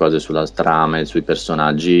queste cose, sulla trama e sui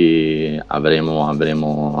personaggi,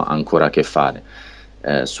 avremo ancora a che fare.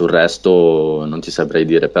 Sul resto non ti saprei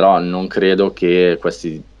dire, però non credo che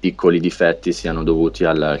questi piccoli difetti siano dovuti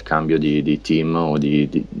al cambio di team o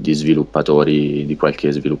di sviluppatori, di qualche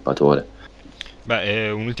sviluppatore. Beh,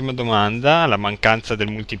 un'ultima domanda, la mancanza del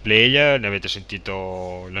multiplayer, ne avete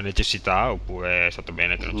sentito la necessità oppure è stato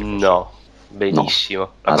bene che non ci fosse? No, No,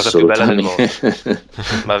 benissimo, la cosa più bella del assolutamente. mondo,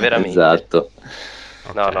 ma veramente. Esatto.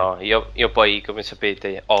 No, Ok. no, io poi, come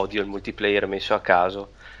sapete, odio il multiplayer messo a caso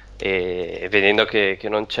e vedendo che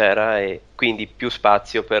non c'era e quindi più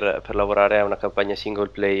spazio per lavorare a una campagna single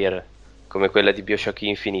player come quella di BioShock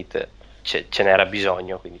Infinite ce n'era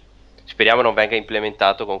bisogno, quindi speriamo non venga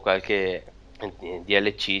implementato con qualche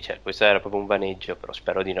DLC, cioè questo era proprio un vaneggio, però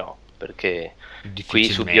spero di no, perché qui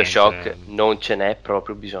su Difficilmente. BioShock non ce n'è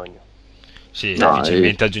proprio bisogno. Sì, Cioè, No,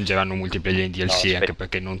 difficilmente aggiungeranno multiplayer in no, DLC, anche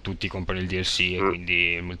perché non tutti comprano il DLC e Mm. quindi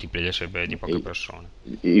il multiplayer sarebbe di poche i, persone.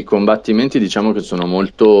 i combattimenti diciamo che sono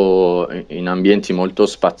molto in ambienti molto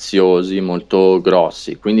spaziosi, molto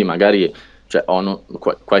grossi, quindi magari cioè,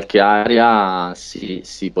 qualche area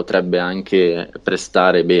si potrebbe anche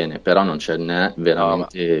prestare bene, però non ce n'è No, ma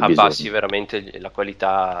veramente abbassi bisogno. veramente la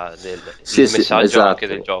qualità Sì, il sì, messaggio anche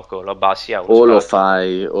del esatto. gioco, lo abbassi a uno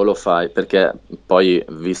sparatura. O lo fai, perché poi,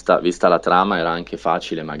 vista la trama, era anche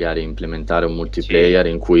facile magari implementare un Sì, multiplayer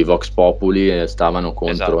in cui i Vox Populi stavano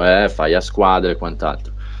contro esatto. fai a squadre e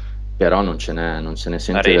quant'altro. Però non se ne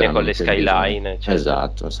sente Arene con le veramente il bisogno. skyline, eccetera.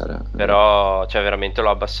 Esatto, Però, cioè, veramente lo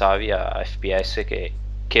abbassavi a FPS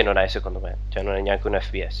che non è secondo me, cioè non è neanche un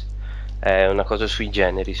FPS. È una cosa sui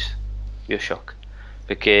generis, BioShock.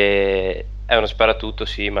 Perché è uno sparatutto,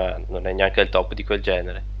 sì, ma non è neanche il top di quel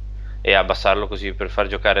genere. E abbassarlo così per far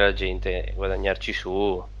giocare la gente e guadagnarci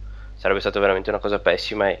su sarebbe stato veramente una cosa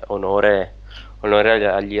pessima e onore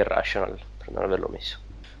agli Irrational per non averlo messo.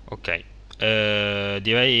 Ok.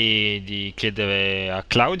 Direi di chiedere a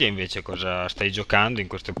Claudia invece cosa stai giocando in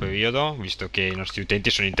questo periodo, visto che i nostri utenti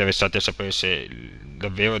sono interessati a sapere se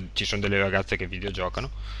davvero ci sono delle ragazze che videgiocano.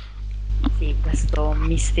 Sì, questo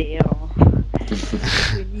mistero,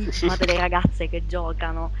 questo enigma delle ragazze che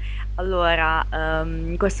giocano. Allora,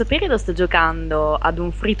 in questo periodo sto giocando ad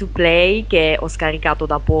un free to play che ho scaricato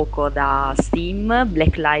da poco da Steam,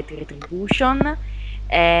 Blacklight Retribution.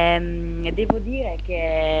 Devo dire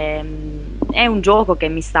che è un gioco che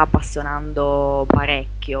mi sta appassionando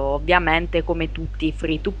parecchio. Ovviamente, come tutti i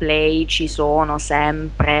free to play, ci sono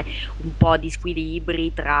sempre un po' di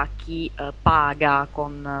squilibri tra chi paga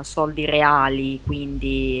con soldi reali,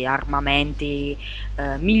 quindi armamenti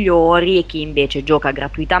migliori, e chi invece gioca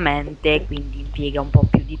gratuitamente, quindi impiega un po'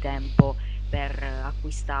 più di tempo per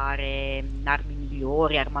acquistare armi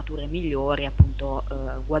migliori, armature migliori, appunto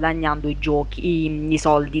guadagnando i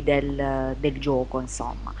soldi del gioco,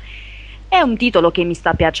 insomma. È un titolo che mi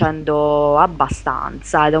sta piacendo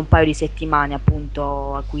abbastanza, ed è un paio di settimane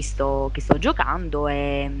appunto che sto giocando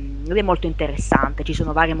ed è molto interessante. Ci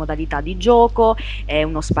sono varie modalità di gioco, è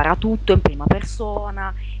uno sparatutto in prima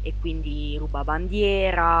persona e quindi ruba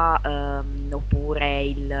bandiera, oppure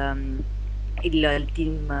il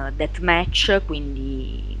team deathmatch,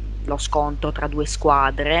 quindi lo scontro tra due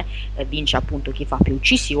squadre, vince appunto chi fa più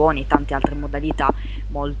uccisioni e tante altre modalità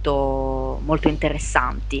molto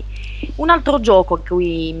interessanti. Un altro gioco a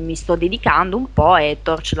cui mi sto dedicando un po' è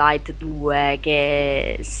Torchlight 2,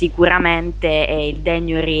 che sicuramente è il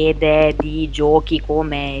degno erede di giochi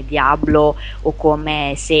come Diablo o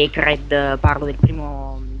come Sacred, parlo del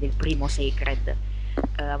primo Sacred.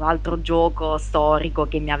 Un altro gioco storico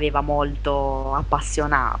che mi aveva molto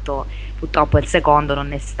appassionato. Purtroppo il secondo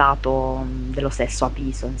non è stato dello stesso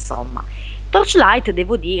avviso, insomma. Torchlight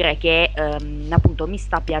devo dire che appunto mi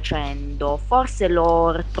sta piacendo, forse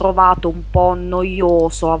l'ho trovato un po'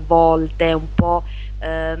 noioso a volte, un po'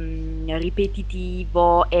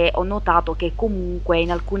 ripetitivo, e ho notato che comunque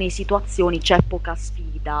in alcune situazioni c'è poca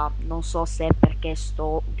sfida. Non so se è perché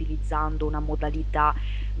sto utilizzando una modalità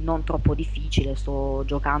non troppo difficile, sto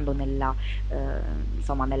giocando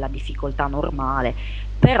insomma, nella difficoltà normale,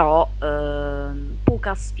 però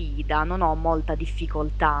poca sfida, non ho molta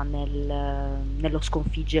difficoltà nello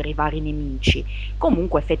sconfiggere i vari nemici.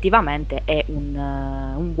 Comunque effettivamente è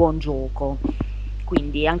un buon gioco,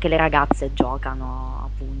 quindi anche le ragazze giocano,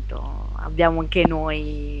 appunto, abbiamo anche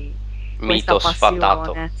noi questa Mito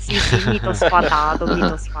sfatato. passione. Sì, sì, mito sfatato,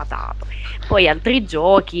 mito sfatato. Poi altri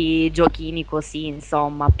giochini così,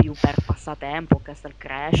 insomma, più per passatempo, Castle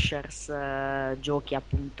Crashers, giochi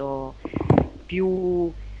appunto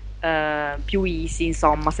più, più easy,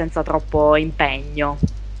 insomma, senza troppo impegno.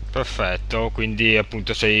 Perfetto, quindi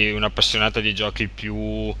appunto sei un'appassionata di giochi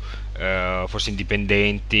più forse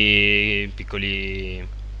indipendenti, piccoli.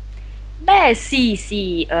 Beh, sì,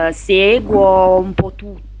 sì, seguo un po'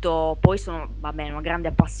 tutto. molto, poi sono, va bene, una grande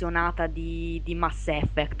appassionata di Mass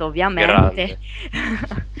Effect, Grande, ovviamente.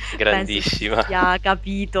 Penso si grandissima. sia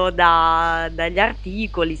capito dagli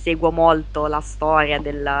articoli, seguo molto la storia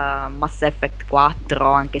del Mass Effect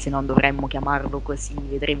 4, anche se non dovremmo chiamarlo così,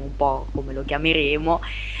 vedremo un po' come lo chiameremo.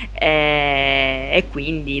 E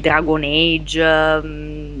quindi Dragon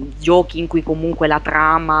Age, giochi in cui comunque la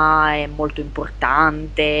trama è molto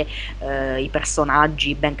importante, i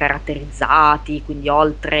personaggi ben caratterizzati, quindi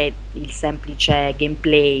oltre il semplice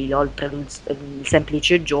gameplay, oltre il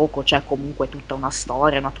semplice gioco, c'è comunque tutta una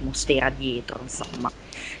storia, un'atmosfera dietro, insomma.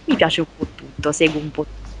 Mi piace un po' tutto, seguo un po'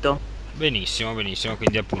 tutto. Benissimo, benissimo,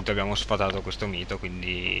 quindi appunto abbiamo sfatato questo mito,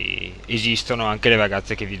 quindi esistono anche le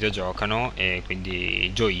ragazze che videgiocano e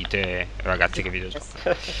quindi gioite ragazzi che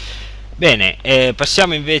videgiocano. Bene,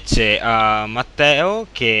 passiamo invece a Matteo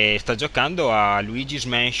che sta giocando a Luigi's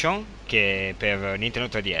Mansion che è per Nintendo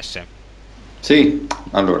 3DS. Sì,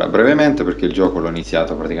 allora brevemente perché il gioco l'ho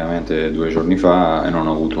iniziato praticamente 2 giorni fa e non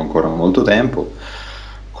ho avuto ancora molto tempo.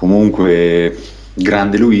 Comunque,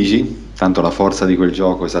 grande Luigi, tanto la forza di quel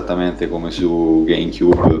gioco, esattamente come su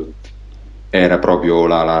GameCube, era proprio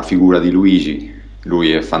la figura di Luigi.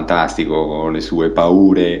 Lui è fantastico con le sue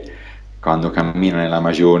paure, quando cammina nella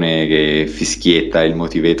magione che fischietta il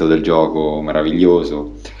motivetto del gioco,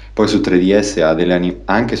 meraviglioso. Poi su 3DS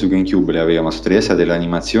ha anche su GameCube le aveva, ma su 3DS ha delle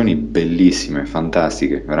animazioni bellissime,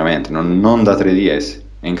 fantastiche, veramente, non da 3DS,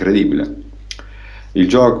 è incredibile. Il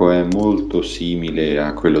gioco è molto simile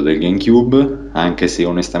a quello del GameCube, anche se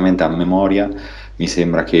onestamente a memoria mi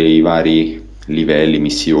sembra che i vari livelli,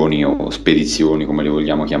 missioni o spedizioni, come le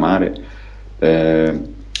vogliamo chiamare,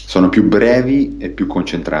 sono più brevi e più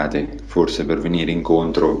concentrate, forse per venire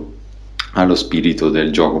incontro allo spirito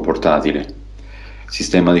del gioco portatile.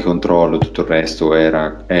 Sistema di controllo, tutto il resto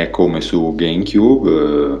è come su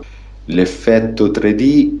GameCube. L'effetto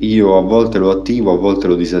 3D io a volte lo attivo, a volte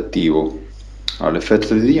lo disattivo. Allora,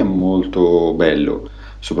 l'effetto 3D è molto bello,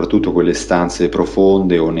 soprattutto quelle stanze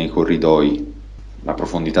profonde o nei corridoi. La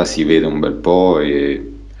profondità si vede un bel po'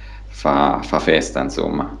 e fa festa,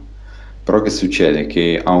 insomma. Però che succede?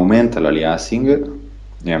 Che aumenta l'aliasing,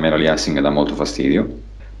 e a me l'aliasing dà molto fastidio,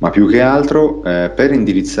 ma più che altro per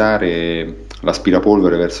indirizzare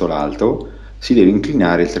l'aspirapolvere verso l'alto si deve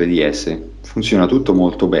inclinare il 3DS. Funziona tutto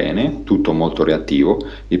molto bene, tutto molto reattivo,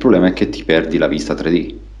 il problema è che ti perdi la vista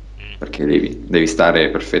 3D, perché devi stare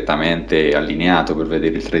perfettamente allineato per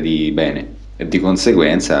vedere il 3D bene e di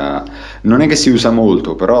conseguenza non è che si usa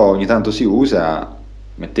molto, però ogni tanto si usa,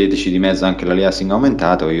 metteteci di mezzo anche l'aliasing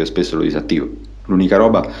aumentato e io spesso lo disattivo. L'unica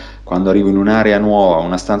roba, quando arrivo in un'area nuova,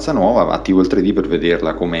 una stanza nuova, attivo il 3D per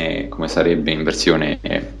vederla come sarebbe in versione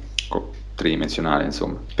tridimensionale,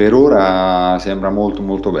 insomma. Per ora sembra molto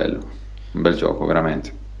molto bello, un bel gioco,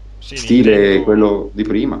 veramente. Sì, Stile quello di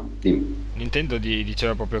prima, dimmi. Nintendo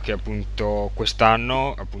diceva proprio che appunto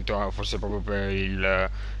quest'anno, appunto forse proprio per il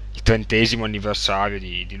 30° anniversario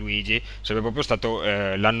di Luigi, sarebbe proprio stato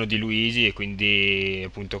l'anno di Luigi e quindi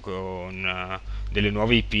appunto con delle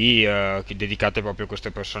nuove IP dedicate proprio a questo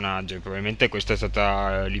personaggio. E probabilmente questa è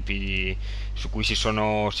stata l'IP su cui si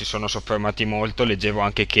sono soffermati molto. Leggevo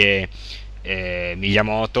anche che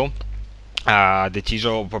Miyamoto ha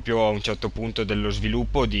deciso proprio a un certo punto dello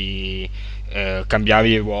sviluppo di cambiare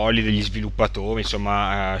i ruoli degli sviluppatori,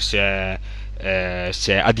 insomma si è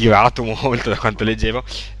adirato molto da quanto leggevo,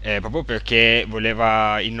 proprio perché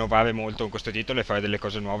voleva innovare molto con questo titolo e fare delle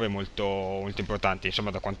cose nuove molto, molto importanti. Insomma,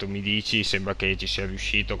 da quanto mi dici sembra che ci sia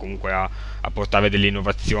riuscito comunque a portare delle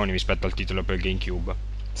innovazioni rispetto al titolo per GameCube.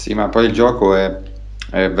 Sì, ma poi il gioco è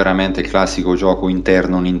veramente il classico gioco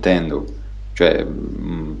interno Nintendo, cioè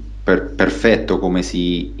perfetto come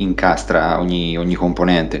si incastra ogni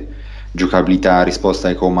componente, giocabilità, risposta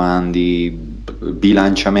ai comandi,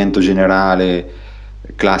 bilanciamento generale,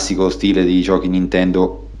 classico stile di giochi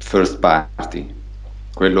Nintendo first party,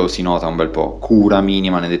 quello si nota un bel po', cura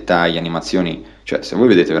minima nei dettagli, animazioni, cioè se voi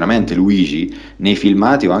vedete veramente Luigi nei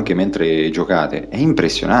filmati o anche mentre giocate, è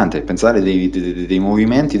impressionante, pensare dei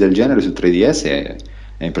movimenti del genere su 3DS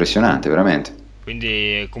è impressionante, veramente.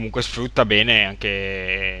 Quindi comunque sfrutta bene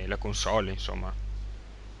anche la console, insomma.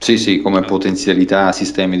 Sì, sì, come potenzialità,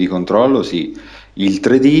 sistemi di controllo, sì. Il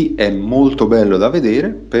 3D è molto bello da vedere,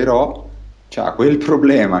 però c'ha quel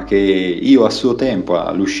problema che io a suo tempo,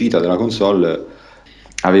 all'uscita della console,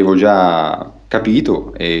 avevo già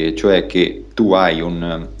capito, e cioè che tu hai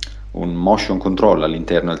un motion control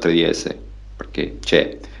all'interno del 3DS, perché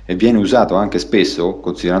c'è, e viene usato anche spesso,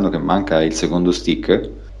 considerando che manca il secondo stick,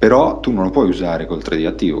 però tu non lo puoi usare col 3D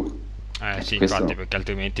attivo. Sì, Questo infatti, perché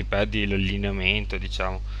altrimenti perdi l'allineamento,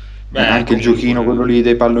 diciamo. Anche il comunque, giochino, quello lì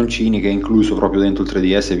dei palloncini, che è incluso proprio dentro il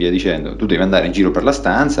 3DS e via dicendo. Tu devi andare in giro per la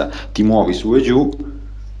stanza, ti muovi su e giù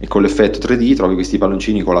e con l'effetto 3D trovi questi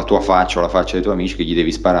palloncini con la tua faccia o la faccia dei tuoi amici che gli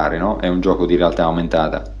devi sparare, no? È un gioco di realtà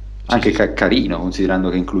aumentata. sì, Anche sì. carino, considerando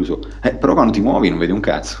che è incluso. Però quando ti muovi non vedi un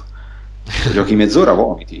cazzo. Giochi mezz'ora,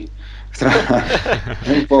 vomiti.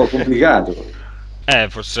 È un po' complicato.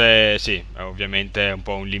 Forse sì, ovviamente è un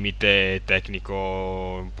po' un limite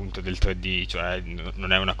tecnico appunto del 3D, cioè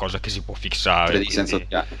non è una cosa che si può fissare, 3D senza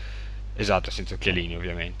quindi occhiali. esatto, senza occhialini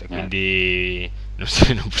ovviamente, Eh. quindi non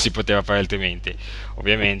si poteva fare altrimenti.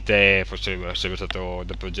 Ovviamente forse sarebbe stato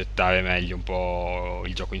da progettare meglio un po'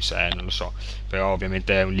 il gioco in sé, non lo so, però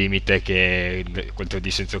ovviamente è un limite che col 3D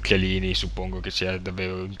senza occhialini suppongo che sia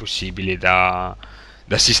davvero impossibile da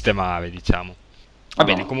sistemare, diciamo. Va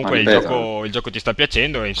bene, Madonna, ma comunque ripeto, il gioco ti sta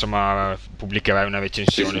piacendo e insomma pubblicherai una sì,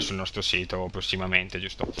 recensione sì, sul nostro sito prossimamente,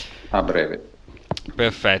 giusto? a breve.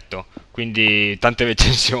 Perfetto, quindi tante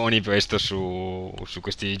recensioni presto su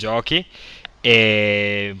questi giochi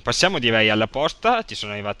e passiamo direi alla posta, ci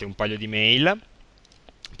sono arrivate un paio di mail.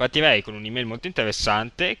 Partirei con un'email molto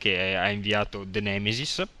interessante che ha inviato The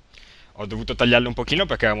Nemesis. Ho dovuto tagliarla un pochino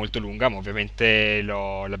perché era molto lunga, ma ovviamente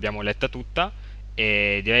l'abbiamo letta tutta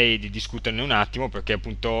e direi di discuterne un attimo perché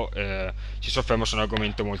appunto ci soffermo su un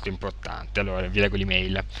argomento molto importante. Allora, vi leggo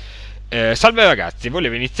l'email. Salve ragazzi,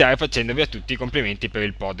 volevo iniziare facendovi a tutti i complimenti per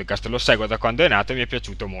il podcast. Lo seguo da quando è nato e mi è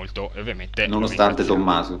piaciuto molto. E ovviamente lo Nonostante ringraziamo.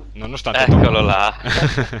 Tommaso. Nonostante Eccolo Tommaso. là.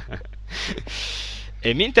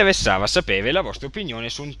 E mi interessava sapere la vostra opinione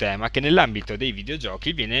su un tema che nell'ambito dei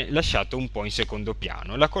videogiochi viene lasciato un po' in secondo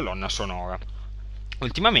piano, la colonna sonora.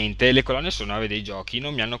 Ultimamente le colonne sonore dei giochi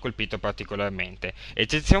non mi hanno colpito particolarmente,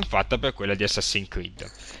 eccezione fatta per quella di Assassin's Creed.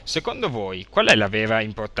 Secondo voi, qual è la vera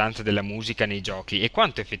importanza della musica nei giochi e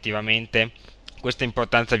quanto effettivamente questa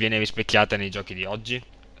importanza viene rispecchiata nei giochi di oggi?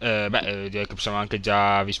 Direi che possiamo anche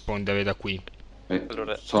già rispondere da qui.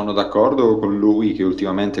 Allora, Sono d'accordo con lui che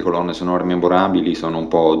ultimamente colonne sonore memorabili sono un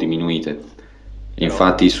po' diminuite.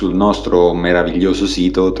 Infatti sul nostro meraviglioso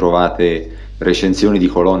sito trovate recensioni di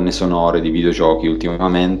colonne sonore di videogiochi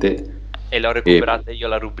ultimamente e l'ho e recuperata io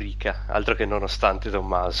la rubrica, altro che nonostante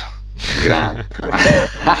Tommaso. grande.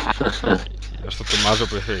 Il nostro Tommaso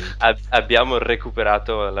preferito. Abbiamo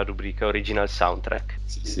recuperato la rubrica Original Soundtrack.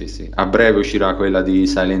 Sì, sì, sì. A breve uscirà quella di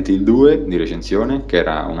Silent Hill 2 di recensione, che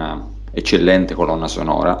era una eccellente colonna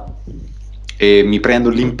sonora, e mi prendo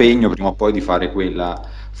l'impegno prima o poi di fare quella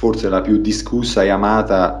forse la più discussa e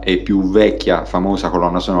amata e più vecchia, famosa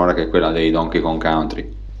colonna sonora, che è quella dei Donkey Kong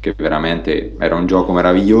Country, che veramente era un gioco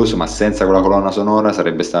meraviglioso, ma senza quella colonna sonora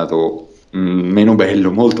sarebbe stato meno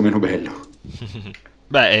bello, molto meno bello.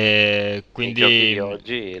 I Quindi giochi di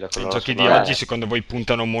oggi, la i colonna giochi di sonora oggi secondo voi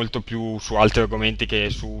puntano molto più su altri argomenti che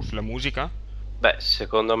sulla musica? beh,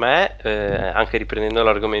 secondo me, anche riprendendo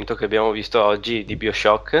l'argomento che abbiamo visto oggi di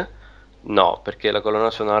BioShock, no, perché la colonna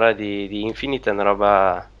sonora di Infinite è una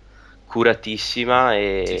roba curatissima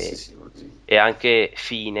Sì, sì, sì. e anche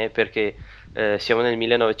fine, perché siamo nel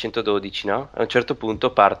 1912, no? A un certo punto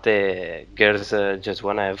parte Girls Just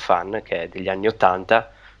Wanna Have Fun, che è degli anni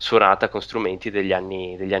 80, suonata con strumenti degli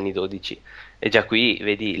anni 12. E già qui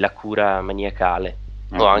vedi la cura maniacale.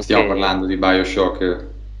 O Stiamo anche... parlando di BioShock,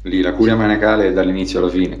 lì la curia maniacale è dall'inizio alla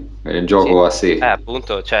fine, è il Sì, gioco a sé.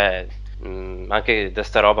 appunto, cioè, anche da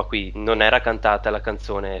sta roba qui non era cantata la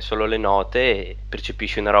canzone, solo le note e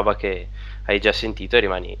percepisci una roba che hai già sentito e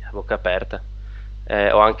rimani a bocca aperta.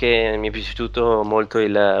 Mi è piaciuto molto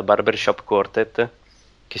il Barbershop Quartet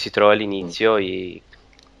che si trova all'inizio, i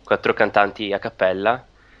 4 cantanti a cappella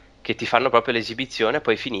che ti fanno proprio l'esibizione,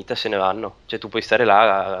 poi finita se ne vanno. Cioè tu puoi stare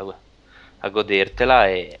là a godertela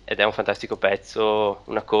ed è un fantastico pezzo,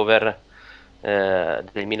 una cover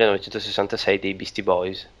del 1966 dei Beastie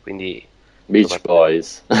Boys, quindi Beach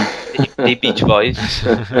Boys. dei Beach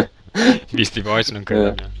Boys. Beastie Boys non credo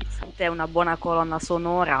neanche. Sicuramente una buona colonna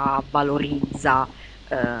sonora valorizza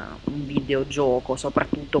un videogioco,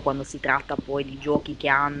 soprattutto quando si tratta poi di giochi che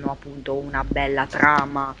hanno appunto una bella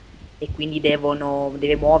trama e quindi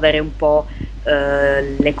deve muovere un po'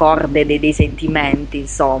 le corde dei sentimenti,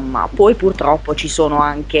 insomma. Poi purtroppo ci sono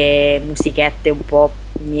anche musichette un po'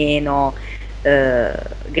 meno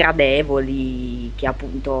gradevoli che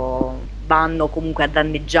appunto vanno comunque a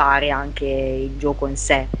danneggiare anche il gioco in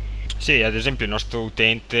sé. Sì, ad esempio il nostro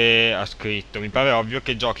utente ha scritto: mi pare ovvio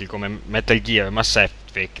che giochi come Metal Gear e Mass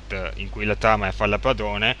Effect, in cui la trama è falla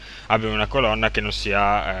padrone, abbiano una colonna che non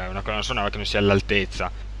sia una colonna sonora che non sia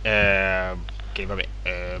all'altezza. che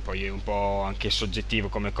vabbè, poi è un po' anche soggettivo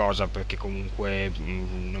come cosa, perché comunque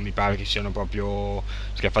non mi pare che siano proprio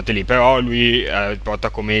schiaffate lì, però lui porta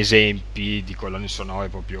come esempi di colonne sonore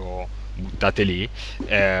proprio buttate lì,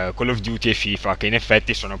 Call of Duty e FIFA, che in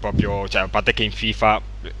effetti sono proprio, cioè a parte che in FIFA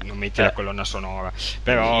non metti la colonna sonora,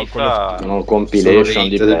 però Call of FIFA, Sono Sono le compilation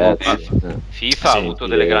di hit del pezzi. momento. FIFA ha sì, avuto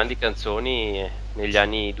delle grandi canzoni negli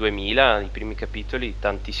anni 2000, i primi capitoli,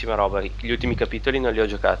 tantissima roba. Gli ultimi capitoli non li ho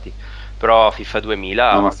giocati, però FIFA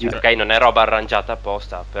 2000, No, ma ok, non è roba arrangiata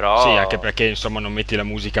apposta, sì, anche però perché insomma non metti la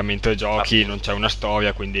musica mentre giochi, non c'è una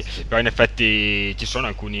storia, quindi però in effetti ci sono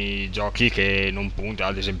alcuni giochi che non puntano,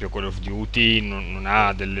 ad esempio Call of Duty non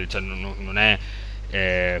ha delle, cioè non è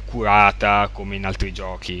curata come in altri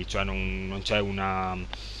giochi, cioè non c'è una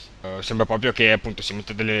sembra proprio che appunto si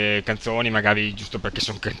mettono delle canzoni magari giusto perché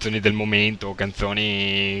sono canzoni del momento o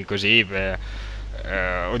canzoni così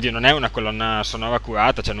oddio, non è una colonna sonora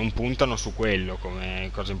curata, cioè non puntano su quello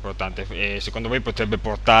come cosa importante. E secondo voi potrebbe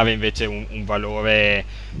portare invece un valore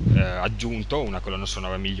aggiunto, una colonna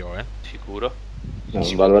sonora migliore? sicuro.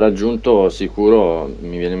 Un valore aggiunto sicuro,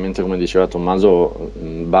 mi viene in mente come diceva Tommaso,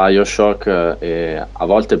 BioShock, e a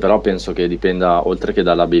volte però penso che dipenda oltre che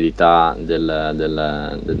dall'abilità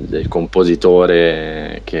del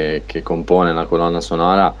compositore che compone la colonna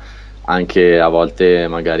sonora, anche a volte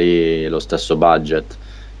magari lo stesso budget,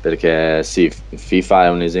 perché sì, FIFA è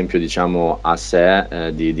un esempio diciamo a sé,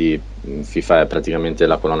 FIFA è praticamente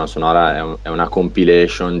la colonna sonora, è una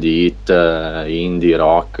compilation di hit indie,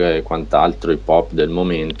 rock e quant'altro, hip hop del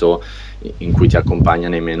momento in cui ti accompagna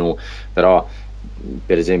nei menu, però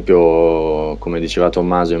per esempio come diceva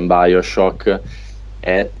Tommaso in BioShock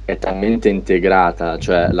è talmente integrata,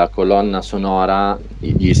 cioè la colonna sonora,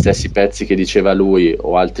 gli stessi pezzi che diceva lui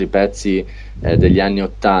o altri pezzi degli anni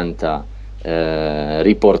 80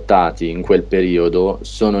 riportati in quel periodo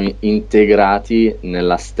sono integrati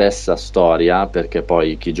nella stessa storia, perché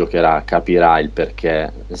poi chi giocherà capirà il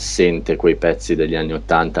perché sente quei pezzi degli anni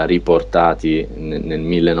 80 riportati nel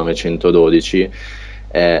 1912.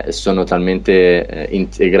 Sono talmente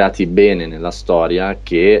integrati bene nella storia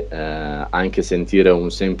che anche sentire un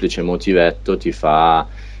semplice motivetto ti fa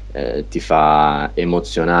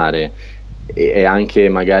emozionare, e anche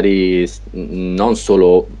magari non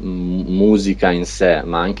solo musica in sé,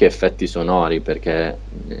 ma anche effetti sonori, perché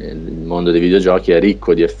il mondo dei videogiochi è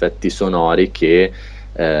ricco di effetti sonori che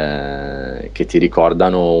ti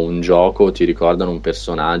ricordano un gioco, ti ricordano un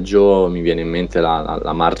personaggio. Mi viene in mente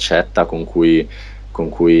la marcetta con cui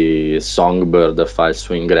Songbird fa il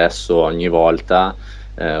suo ingresso ogni volta,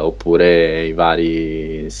 oppure i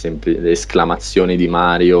vari le esclamazioni di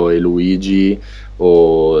Mario e Luigi,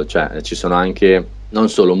 o cioè ci sono anche non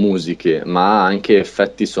solo musiche, ma anche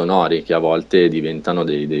effetti sonori che a volte diventano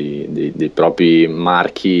dei propri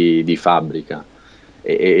marchi di fabbrica.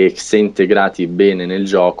 E se integrati bene nel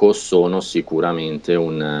gioco sono sicuramente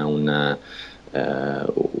un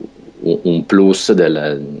plus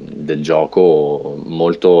del gioco,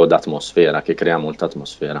 molto d'atmosfera, che crea molta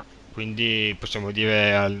atmosfera. Quindi possiamo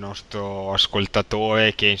dire al nostro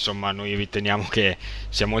ascoltatore che insomma noi riteniamo che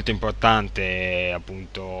sia molto importante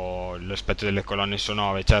appunto l'aspetto delle colonne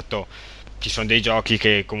sonore. Certo, ci sono dei giochi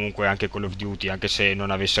che comunque anche Call of Duty, anche se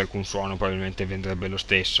non avesse alcun suono, probabilmente vendrebbe lo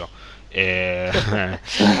stesso. E,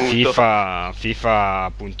 Punto. FIFA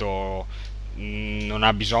appunto non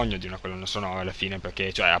ha bisogno di una colonna sonora alla fine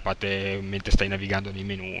perché, cioè, a parte mentre stai navigando nei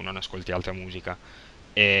menu, non ascolti altra musica.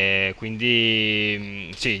 E quindi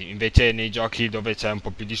sì, invece nei giochi dove c'è un po'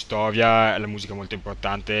 più di storia la musica è molto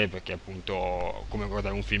importante perché appunto come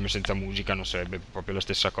guardare un film senza musica non sarebbe proprio la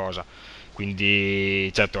stessa cosa.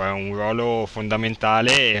 Quindi certo è un ruolo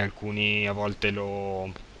fondamentale e alcuni a volte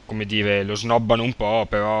come dire, lo snobbano un po',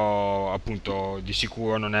 però appunto di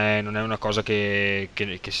sicuro non è una cosa che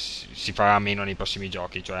si farà a meno nei prossimi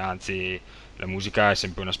giochi, cioè anzi la musica è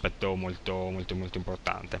sempre un aspetto molto molto molto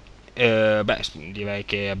importante. Direi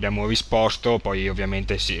che abbiamo risposto, poi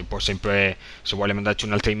ovviamente si può sempre, se vuole mandarci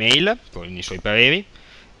un'altra email con i suoi pareri.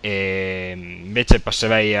 E invece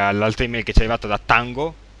passerei all'altra email che ci è arrivata da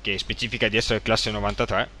Tango, che specifica di essere classe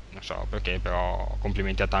 93, non so perché, però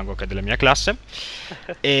complimenti a Tango che è della mia classe,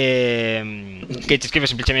 che ci scrive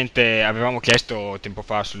semplicemente: avevamo chiesto tempo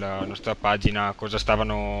fa sulla nostra pagina cosa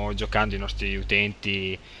stavano giocando i nostri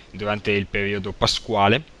utenti durante il periodo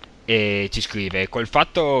pasquale, e ci scrive: col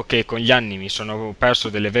fatto che con gli anni mi sono perso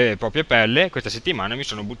delle vere e proprie perle, questa settimana mi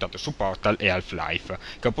sono buttato su Portal e Half-Life,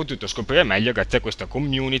 che ho potuto scoprire meglio grazie a questa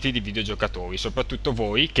community di videogiocatori, soprattutto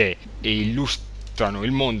voi che illustrano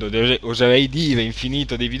il mondo, oserei dire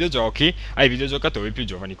infinito, dei videogiochi ai videogiocatori più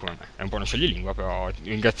giovani come me. È un po' una scioglilingua, però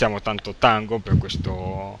ringraziamo tanto Tango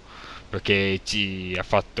perché ci ha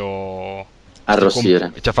fatto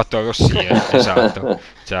Arrossire. ci ha fatto arrossire, esatto,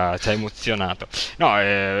 ci ha emozionato. No,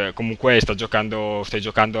 comunque stai giocando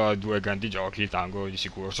a due grandi giochi, Tango di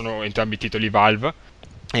sicuro. Sono entrambi titoli Valve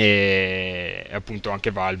e appunto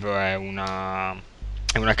anche Valve è una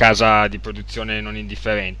casa di produzione non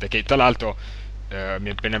indifferente che tra l'altro mi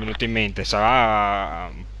è appena venuto in mente,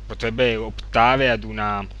 potrebbe optare ad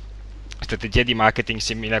una strategia di marketing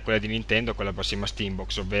simile a quella di Nintendo con la prossima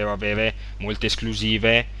Steambox, ovvero avere molte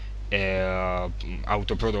esclusive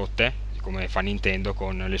autoprodotte come fa Nintendo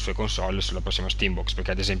con le sue console sulla prossima Steambox,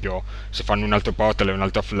 perché ad esempio se fanno un altro Portal e un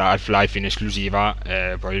altro Half-Life in esclusiva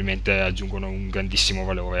probabilmente aggiungono un grandissimo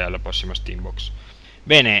valore alla prossima Steambox.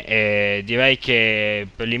 Bene, direi che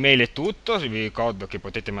per l'email è tutto, vi ricordo che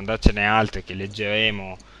potete mandarcene altre che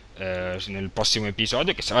leggeremo nel prossimo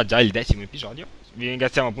episodio, che sarà già il 10° episodio. Vi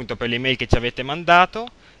ringraziamo appunto per l'email che ci avete mandato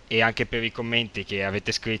e anche per i commenti che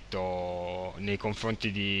avete scritto nei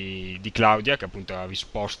confronti di Claudia, che appunto ha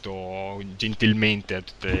risposto gentilmente a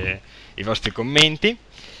tutti i vostri commenti.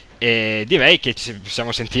 E direi che ci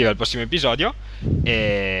possiamo sentire al prossimo episodio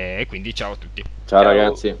e quindi ciao a tutti. Ciao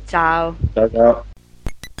ragazzi. Ciao. Ciao ciao.